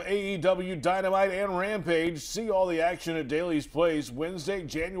explosive AEW Dynamite and Rampage. See all the action at Daly's Place Wednesday,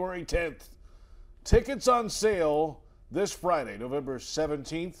 January 10th. Tickets on sale this Friday, November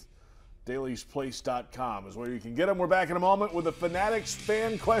 17th. DailysPlace.com is where you can get them. We're back in a moment with the Fanatics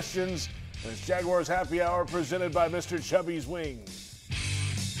fan questions. And it's Jaguars Happy Hour presented by Mr. Chubby's Wings.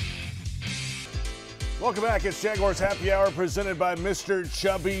 Welcome back. It's Jaguars Happy Hour presented by Mr.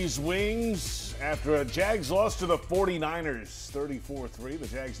 Chubby's Wings. After a Jags loss to the 49ers, 34-3, the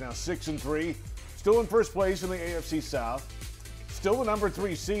Jags now 6-3, still in first place in the AFC South. Still the number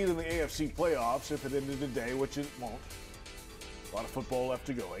 3 seed in the AFC playoffs if it ended today, which it won't. A lot of football left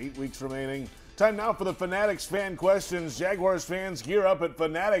to go. 8 weeks remaining. Time now for the Fanatics fan questions. Jaguars fans, gear up at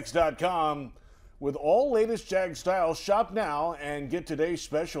Fanatics.com. With all latest Jag styles, shop now and get today's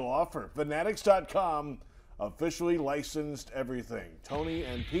special offer. Fanatics.com, officially licensed everything. Tony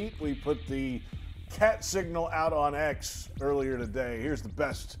and Pete, we put the cat signal out on X earlier today. Here's the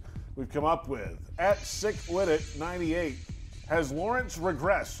best we've come up with. At SickLidit98, has Lawrence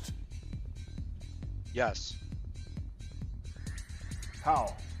regressed? Yes.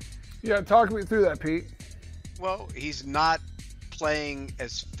 How? Yeah, talk me through that, Pete. Well, he's not playing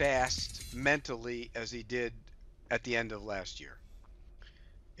as fast mentally as he did at the end of last year.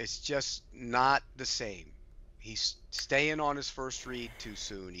 It's just not the same. He's staying on his first read too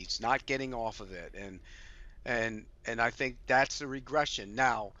soon. He's not getting off of it, and I think that's a regression.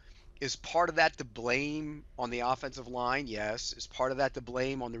 Now, is part of that to blame on the offensive line? Yes. Is part of that to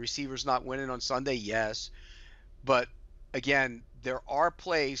blame on the receivers not winning on Sunday? Yes. But again, there are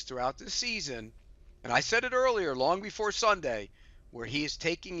plays throughout the season, and I said it earlier, long before Sunday, where he is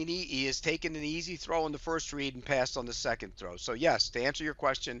taking an easy throw on the first read and passed on the second throw. So yes, to answer your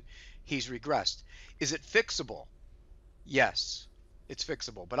question, he's regressed. Is it fixable? Yes, it's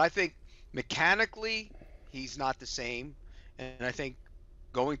fixable. But I think mechanically, he's not the same, and I think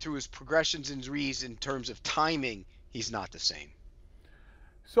going through his progressions and reads in terms of timing, he's not the same.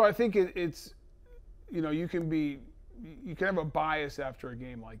 So I think it's, you can have a bias after a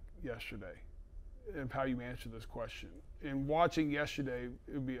game like yesterday of how you answer this question. In watching yesterday,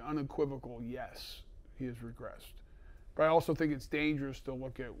 it would be unequivocal, yes, he has regressed. But I also think it's dangerous to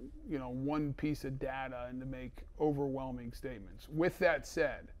look at, one piece of data and to make overwhelming statements. With that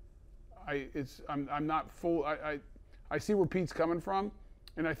said, I'm not full. I see where Pete's coming from,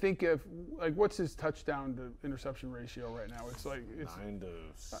 and I think what's his touchdown to interception ratio right now? It's 9 to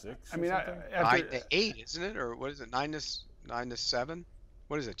 6. I mean, 9 to 8, isn't it, or what is it? 9 to 7?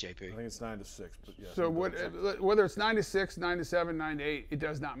 What is it, JP? I think it's 9 to 6. But yes, so whether it's 9 to 6, 9 to 7, 9 to 8, it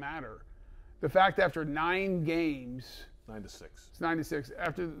does not matter. The fact after 9 games, 9 to 6. It's 9 to 6.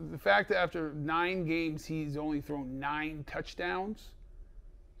 After 9 games he's only thrown 9 touchdowns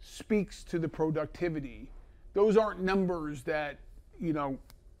speaks to the productivity. Those aren't numbers that,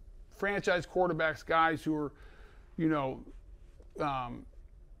 franchise quarterbacks, guys who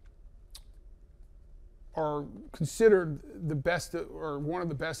are considered the best or one of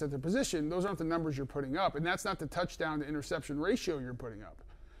the best at their position. Those aren't the numbers you're putting up, and that's not the touchdown to interception ratio you're putting up.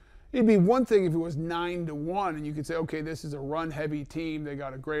 It'd be one thing if it was 9 to 1, and you could say, okay, this is a run-heavy team. They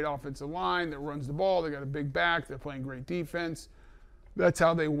got a great offensive line that runs the ball. They got a big back. They're playing great defense. That's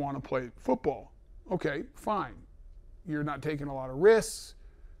how they want to play football. Okay, fine. You're not taking a lot of risks,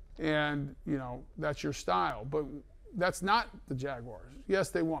 and that's your style. But that's not the Jaguars. Yes,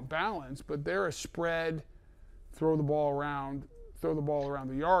 they want balance, but they're a spread, throw the ball around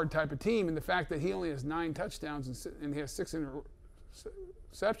the yard type of team. And the fact that he only has 9 touchdowns and he has 6 interceptions,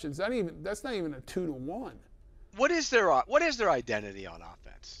 that's not even a 2 to 1. What is their identity on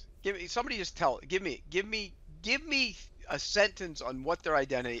offense? Give me a sentence on what their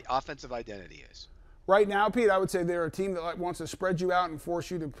offensive identity is. Right now, Pete, I would say they're a team that wants to spread you out and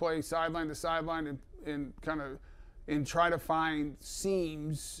force you to play sideline to sideline and try to find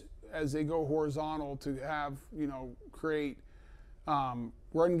seams as they go horizontal to have, create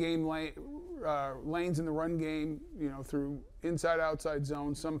run game lanes in the run game, through inside outside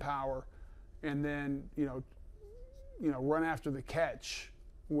zone, some power, and then run after the catch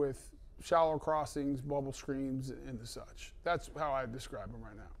with shallow crossings, bubble screens, and the such. That's how I describe them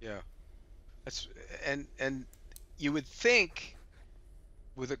right now. Yeah, and you would think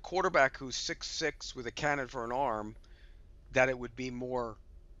with a quarterback who's 6'6" with a cannon for an arm that it would be more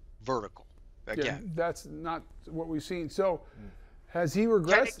vertical. Again, yeah, that's not what we've seen. So. Has he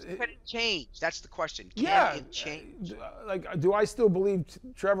regressed? Can it change? That's the question. Can it change? Do I still believe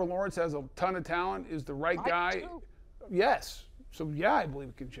Trevor Lawrence has a ton of talent, is the right guy? Do. Yes. So, yeah, I believe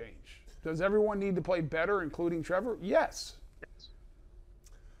it can change. Does everyone need to play better, including Trevor? Yes.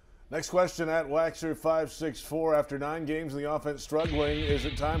 Next question at Waxer564. After 9 games and the offense struggling, is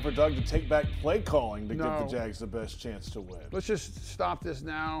it time for Doug to take back play calling to give the Jags the best chance to win? Let's just stop this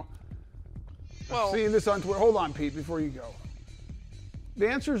now. Well, seeing this on Twitter. Hold on, Pete, before you go. The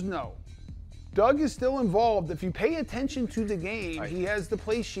answer is no. Doug is still involved. If you pay attention to the game, he has the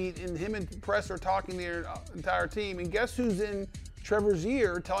play sheet, and him and Press are talking to the entire team. And guess who's in Trevor's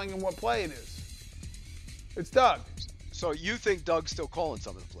ear telling him what play it is? It's Doug. So you think Doug's still calling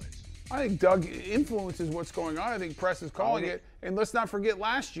some of the plays? I think Doug influences what's going on. I think Press is calling it. And let's not forget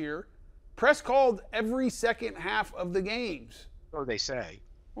last year, Press called every second half of the games. So they say.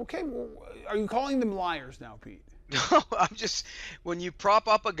 Okay, well, are you calling them liars now, Pete? No, I'm just, when you prop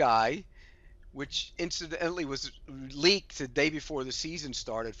up a guy, which incidentally was leaked the day before the season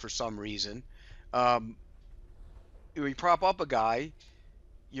started for some reason, when you prop up a guy,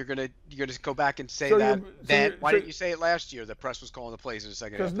 you're gonna go back and say why didn't you say it last year that Press was calling the plays in the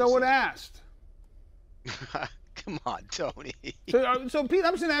second half? Because no one asked. Come on, Tony. So Pete,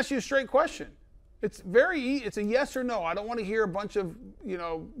 I'm just gonna ask you a straight question. It's a yes or no. I don't want to hear a bunch of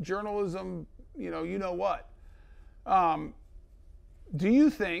journalism, you know what. Do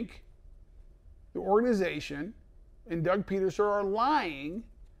you think the organization and Doug Peterson are lying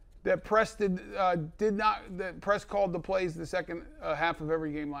that Press that Press called the plays the second half of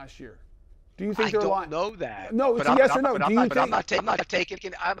every game last year? Do you think they're lying? I don't know that. No, it's a yes or no. I'm not taking.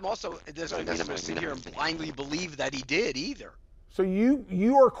 I'm also. It doesn't mean I'm going to sit here and blindly believe that he did either. So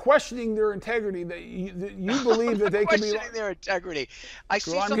you are questioning their integrity, that you believe that they can be questioning their integrity. I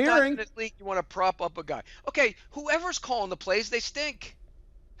see sometimes in this league you want to prop up a guy. Okay, whoever's calling the plays, they stink.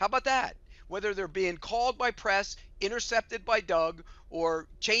 How about that? Whether they're being called by Press, intercepted by Doug, or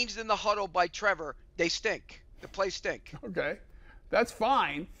changed in the huddle by Trevor, they stink. The plays stink. Okay, that's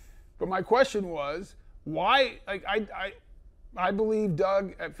fine. But my question was, why? I believe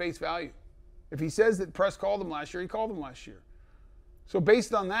Doug at face value. If he says that Press called him last year, he called him last year. So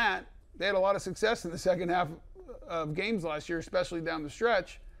based on that, they had a lot of success in the second half of games last year, especially down the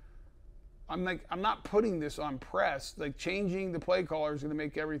stretch. I'm not putting this on Press. Changing the play caller is going to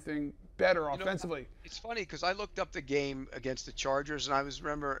make everything better offensively. It's funny because I looked up the game against the Chargers, and I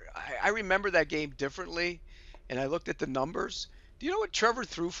remember that game differently. and I looked at the numbers. Do you know what Trevor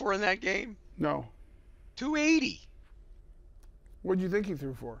threw for in that game? No. 280. What did you think he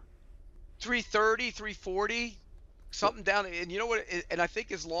threw for? 330, 340, something down. And you know what? And I think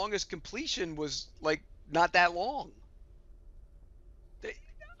his longest completion was like not that long.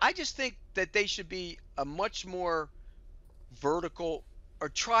 I just think that they should be a much more vertical, or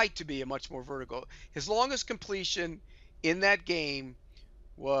try to be a much more vertical. His longest completion in that game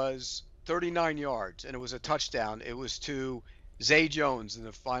was 39 yards, and it was a touchdown. It was to Zay Jones in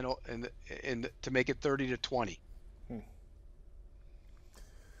the final, to make it 30-20.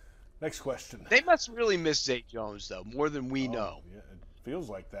 Next question. They must really miss Zay Jones, though, more than we know. Yeah, it feels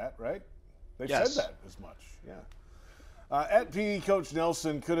like that, right? They've Yes. said that as much. Yeah. At PE Coach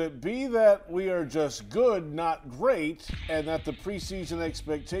Nelson, could it be that we are just good, not great, and that the preseason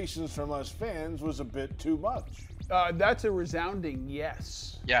expectations from us fans was a bit too much? That's a resounding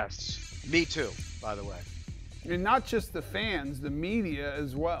yes. Yes. Me too, by the way. And not just the fans, the media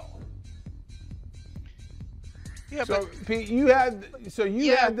as well. Yeah, So but Pete, you had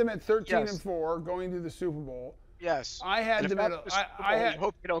them at 13-4 going to the Super Bowl. yes. I had And if them that's at the Super I Bowl, had we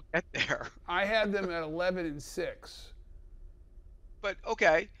hope they don't get there. I had them at 11-6. But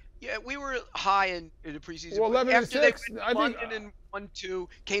okay, yeah, we were high in the preseason. Well, but 11 and after they 6, went I to think- London and 1-2,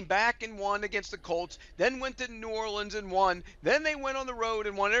 came back and won against the Colts, then went to New Orleans and won, then they went on the road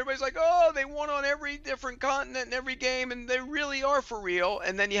and won. Everybody's like, oh, they won on every different continent and every game, and they really are for real.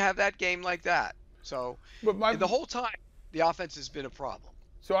 And then you have that game like that. So But the whole time, the offense has been a problem.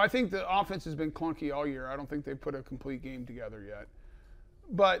 So I think the offense has been clunky all year. I don't think they've put a complete game together yet.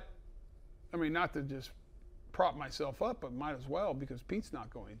 But, I mean, not to just prop myself up, but might as well because Pete's not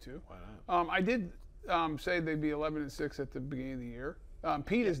going to. Why not? I did say they'd be 11-6 at the beginning of the year.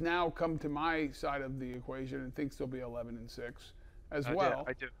 Pete has now come to my side of the equation and thinks they'll be 11-6 as well.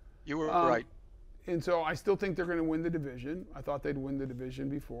 I do. You were right. And so I still think they're going to win the division. I thought they'd win the division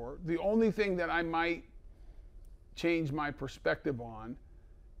before. The only thing that I might change my perspective on,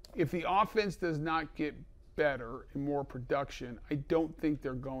 if the offense does not get better and more production, I don't think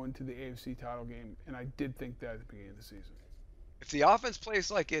they're going to the AFC title game. And I did think that at the beginning of the season. If the offense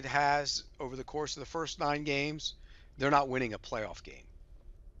plays like it has over the course of the first 9 games, they're not winning a playoff game.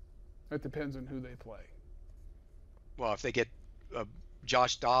 It depends on who they play. Well, if they get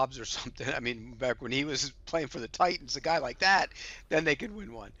Josh Dobbs or something, I mean, back when he was playing for the Titans, a guy like that, then they could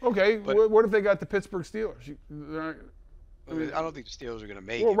win one. Okay, But- what if they got the Pittsburgh Steelers? I don't think the Steelers are going to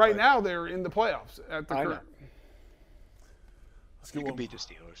make Well, it. right but now they're in the playoffs at the I know. current. Let's you get can one. beat the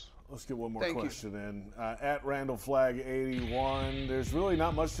Steelers. Let's get one more Thank you. question in. At Randall Flag 81, there's really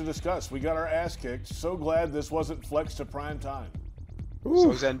not much to discuss. We got our ass kicked. So glad this wasn't flexed to prime time.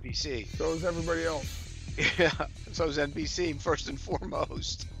 So is NBC. So is everybody else. Yeah, so is NBC first and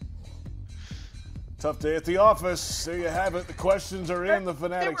foremost. Tough day at the office. There you have it. The questions are in. The They were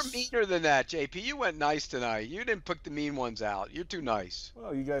fanatics. meaner than that, JP. You went nice tonight. You didn't pick the mean ones out. You're too nice.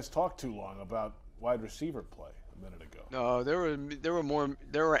 Well, you guys talked too long about wide receiver play a minute ago. No,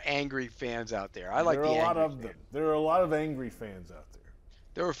 there were angry fans out there. I like there the are a lot angry of them. fans. There are a lot of angry fans out there.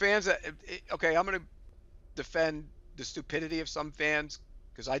 There were fans that, okay, I'm going to defend the stupidity of some fans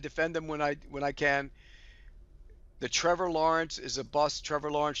because I defend them when I can. The Trevor Lawrence is a bust.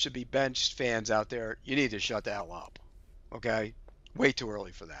 Trevor Lawrence should be benched. Fans out there, you need to shut the hell up. Okay? Way too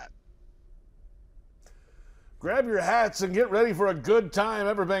early for that. Grab your hats and get ready for a good time.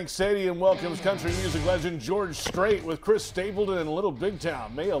 Everbank Stadium welcomes country music legend George Strait with Chris Stapleton in Little Big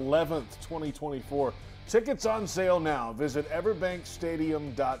Town, May 11th, 2024. Tickets on sale now. Visit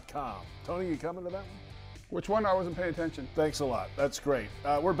everbankstadium.com. Tony, you coming to that one? Which one? I wasn't paying attention. Thanks a lot. That's great.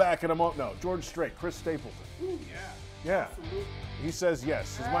 We're back in a moment. No, George Strait, Chris Stapleton. Ooh, Yeah. He says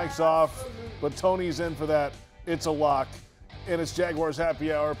yes. His mic's off, but Tony's in for that. It's a lock. And it's Jaguars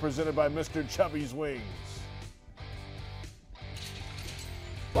Happy Hour presented by Mr. Chubby's Wings.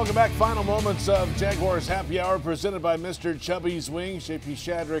 Welcome back. Final moments of Jaguars Happy Hour presented by Mr. Chubby's Wings. JP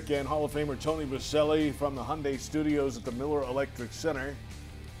Shadrick and Hall of Famer Tony Baselli from the Hyundai Studios at the Miller Electric Center.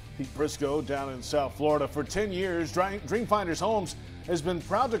 Pete Briscoe down in South Florida. For 10 years, Dreamfinders Homes has been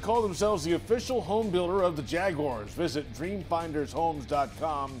proud to call themselves the official home builder of the Jaguars. Visit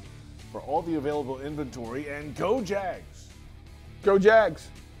dreamfindershomes.com for all the available inventory, and go Jags. Go Jags.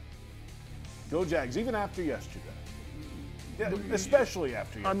 Go Jags, even after yesterday. Yeah, especially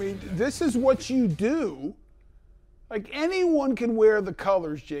after yesterday. I mean, this is what you do. Like, anyone can wear the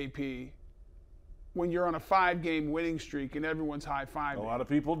colors, JP, when you're on a 5-game winning streak and everyone's high-fiving. A lot of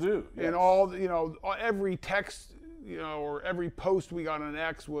people do. Yes. And all, every text, or every post we got on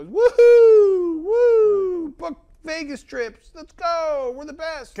X was, woohoo, woo, Vegas trips. Let's go. We're the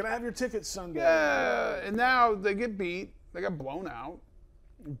best. Can I have your ticket Sunday? Yeah. And now they get beat. They got blown out.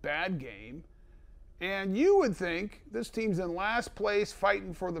 Bad game. And you would think this team's in last place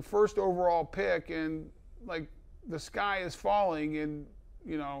fighting for the first overall pick, and like the sky is falling and,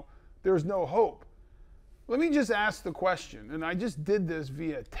 you know, there's no hope. Let me just ask the question, and I just did this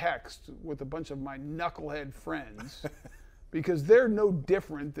via text with a bunch of my knucklehead friends because they're no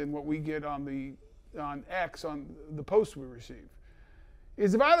different than what we get on X on the posts we receive.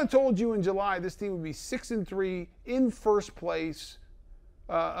 Is if I'd have told you in July this team would be 6-3 in first place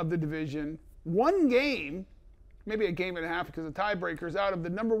of the division, one game, maybe a game and a half because of tiebreakers, out of the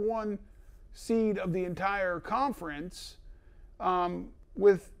number one seed of the entire conference,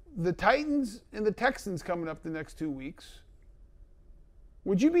 with the Titans and the Texans coming up the next 2 weeks,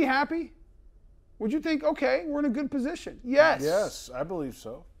 would you be happy? Would you think, okay, we're in a good position? Yes. Yes, I believe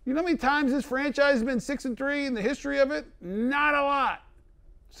so. You know how many times this franchise has been 6-3 in the history of it? Not a lot.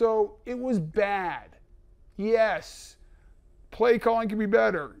 So it was bad. Yes. Play calling can be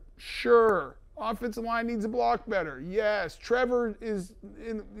better. Sure. Offensive line needs to block better. Yes. Trevor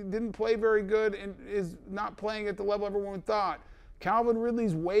didn't play very good and is not playing at the level everyone thought. Calvin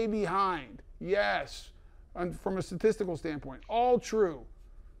Ridley's way behind. Yes. From a statistical standpoint. All true.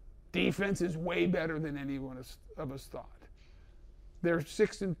 Defense is way better than anyone of us thought. They're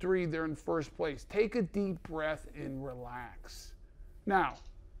 6-3. They're in first place. Take a deep breath and relax. Now,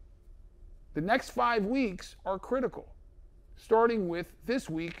 the next 5 weeks are critical, starting with this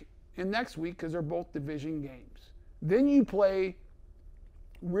week and next week because they're both division games. Then you play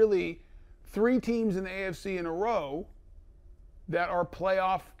really 3 teams in the AFC in a row that are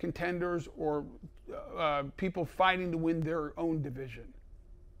playoff contenders or people fighting to win their own division.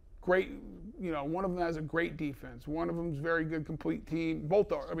 Great, you know, one of them has a great defense. One of them's very good, complete team.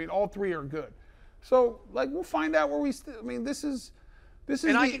 Both are. I mean, all 3 are good. So, like, we'll find out where we. I mean, this is.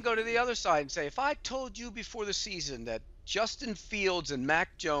 And I can go to the other side and say, if I told you before the season that Justin Fields and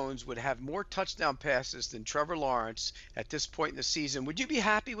Mac Jones would have more touchdown passes than Trevor Lawrence at this point in the season, would you be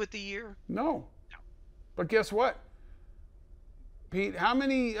happy with the year? No. But guess what, Pete? How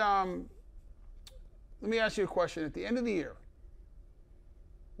many? Let me ask you a question. At the end of the year,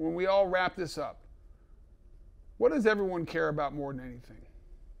 when we all wrap this up, what does everyone care about more than anything?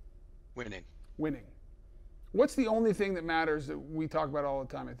 Winning. Winning. What's the only thing that matters that we talk about all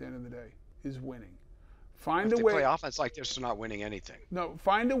the time at the end of the day is winning. Find a way. If they play offense like this, they're not winning anything. No,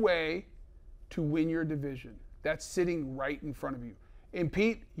 find a way to win your division. That's sitting right in front of you. And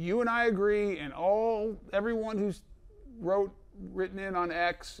Pete, you and I agree, and everyone who's written in on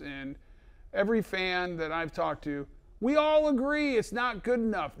X and every fan that I've talked to, we all agree it's not good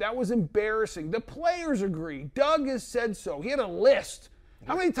enough. That was embarrassing. The players agree. Doug has said so. He had a list.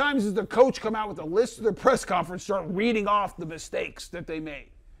 How many times does the coach come out with a list of their press conference, start reading off the mistakes that they made?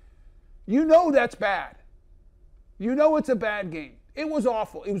 You know that's bad. You know it's a bad game. It was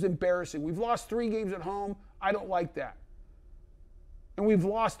awful. It was embarrassing. We've lost 3 games at home. I don't like that. And we've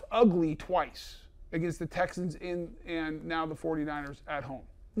lost ugly twice against the Texans and now the 49ers at home.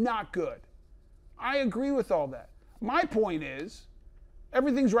 Not good. I agree with all that. My point is,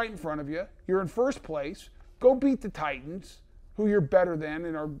 everything's right in front of you. You're in first place. Go beat the Titans, who you're better than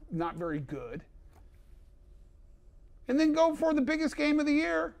and are not very good. And then go for the biggest game of the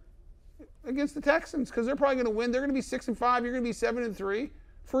year against the Texans, because they're probably going to win. They're going to be 6-5. You're going to be 7-3.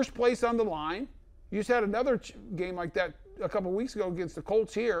 First place on the line. You just had another game like that a couple weeks ago against the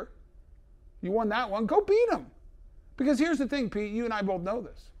Colts here. You won that one. Go beat them. Because here's the thing, Pete. You and I both know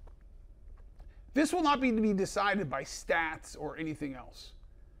this. This will not be to be decided by stats or anything else.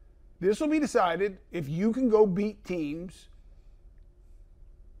 This will be decided if you can go beat teams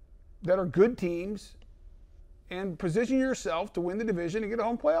that are good teams and position yourself to win the division and get a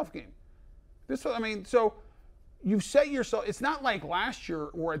home playoff game. So you've set yourself. It's not like last year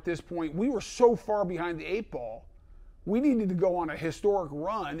where at this point we were so far behind the 8 ball, we needed to go on a historic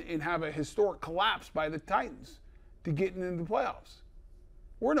run and have a historic collapse by the Titans to get into the playoffs.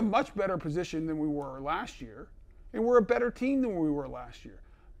 We're in a much better position than we were last year, and we're a better team than we were last year.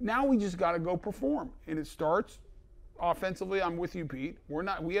 Now we just got to go perform, and it starts offensively. I'm with you, Pete.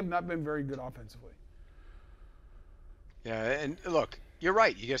 We have not been very good offensively. Yeah, and look, you're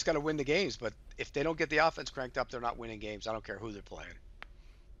right. You just got to win the games, but if they don't get the offense cranked up, they're not winning games. I don't care who they're playing.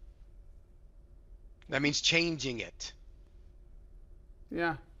 That means changing it.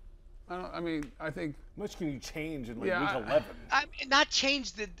 Yeah. I think. How much can you change in week 11? I mean, not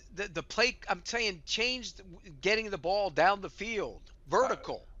change the play. I'm saying change getting the ball down the field.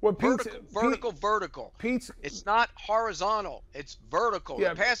 Vertical. Vertical. Pete's. It's not horizontal. It's vertical.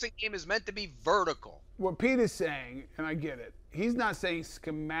 Yeah. The passing game is meant to be vertical. what Pete is saying, and I get it, he's not saying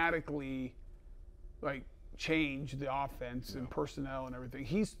schematically, like, change the offense and personnel and everything.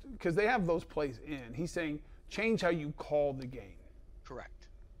 Because they have those plays in. He's saying change how you call the game. Correct.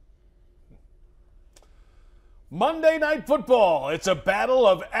 Monday Night Football. It's a battle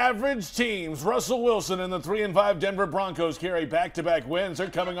of average teams. Russell Wilson and the 3-5 Denver Broncos carry back-to-back wins. They're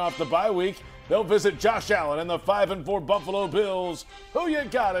coming off the bye week. They'll visit Josh Allen and the 5-4 Buffalo Bills. Who you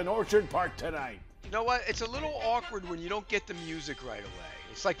got in Orchard Park tonight? You know what? It's a little awkward when you don't get the music right away.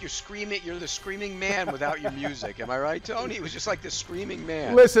 It's like you're the screaming man without your music. Am I right, Tony? It was just like the screaming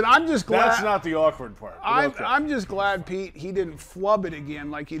man. Listen, I'm just glad. That's not the awkward part. I'm just glad, Pete, he didn't flub it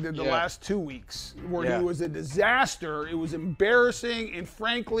again like he did the last 2 weeks, where he was a disaster. It was embarrassing, and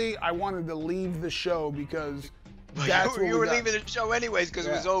frankly, I wanted to leave the show because that's what you were leaving the show anyways because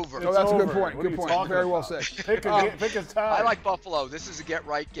it was over. No, that's a good point. What are Good you point. talking Very well about? said. Pick a time. I like Buffalo. This is a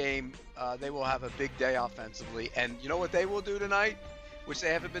get-right game. They will have a big day offensively. And you know what they will do tonight, which they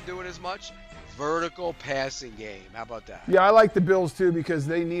haven't been doing as much? Vertical passing game. How about that? Yeah, I like the Bills too because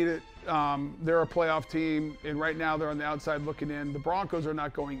they need it. They're a playoff team, and right now they're on the outside looking in. The Broncos are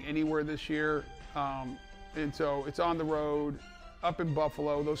not going anywhere this year, and so it's on the road, up in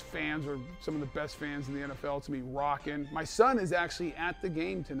Buffalo. Those fans are some of the best fans in the NFL. It's going to be rocking. My son is actually at the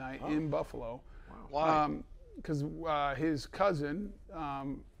game tonight in Buffalo. Why? Because his cousin,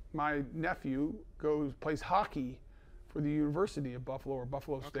 my nephew, plays hockey for the University of Buffalo or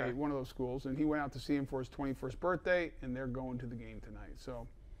Buffalo State, one of those schools, and he went out to see him for his 21st birthday, and they're going to the game tonight. So,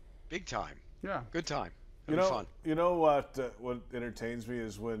 big time. Yeah, good time. Fun. You know what entertains me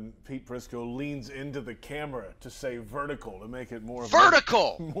is when Pete Prisco leans into the camera to say vertical to make it more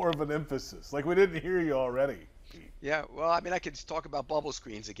more of an emphasis. Like we didn't hear you already. Pete. Yeah, well, I mean, I could talk about bubble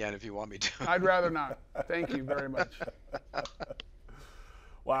screens again if you want me to. I'd rather not. Thank you very much.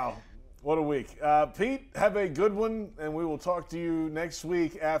 Wow. What a week. Pete, have a good one, and we will talk to you next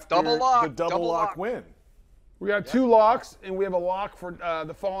week after the double lock win. We got 2 locks, and we have a lock for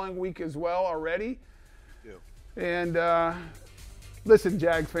the following week as well already. And listen,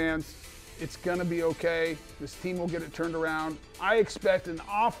 Jag fans, it's going to be okay. This team will get it turned around. I expect an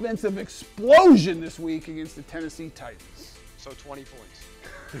offensive explosion this week against the Tennessee Titans. So 20 points.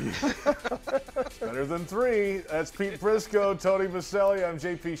 Better than 3. That's Pete Prisco, Tony Vaselli. I'm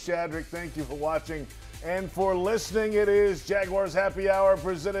JP Shadrick. Thank you for watching and for listening. It is Jaguars Happy Hour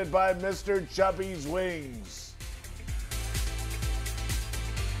presented by Mr. Chubby's Wings.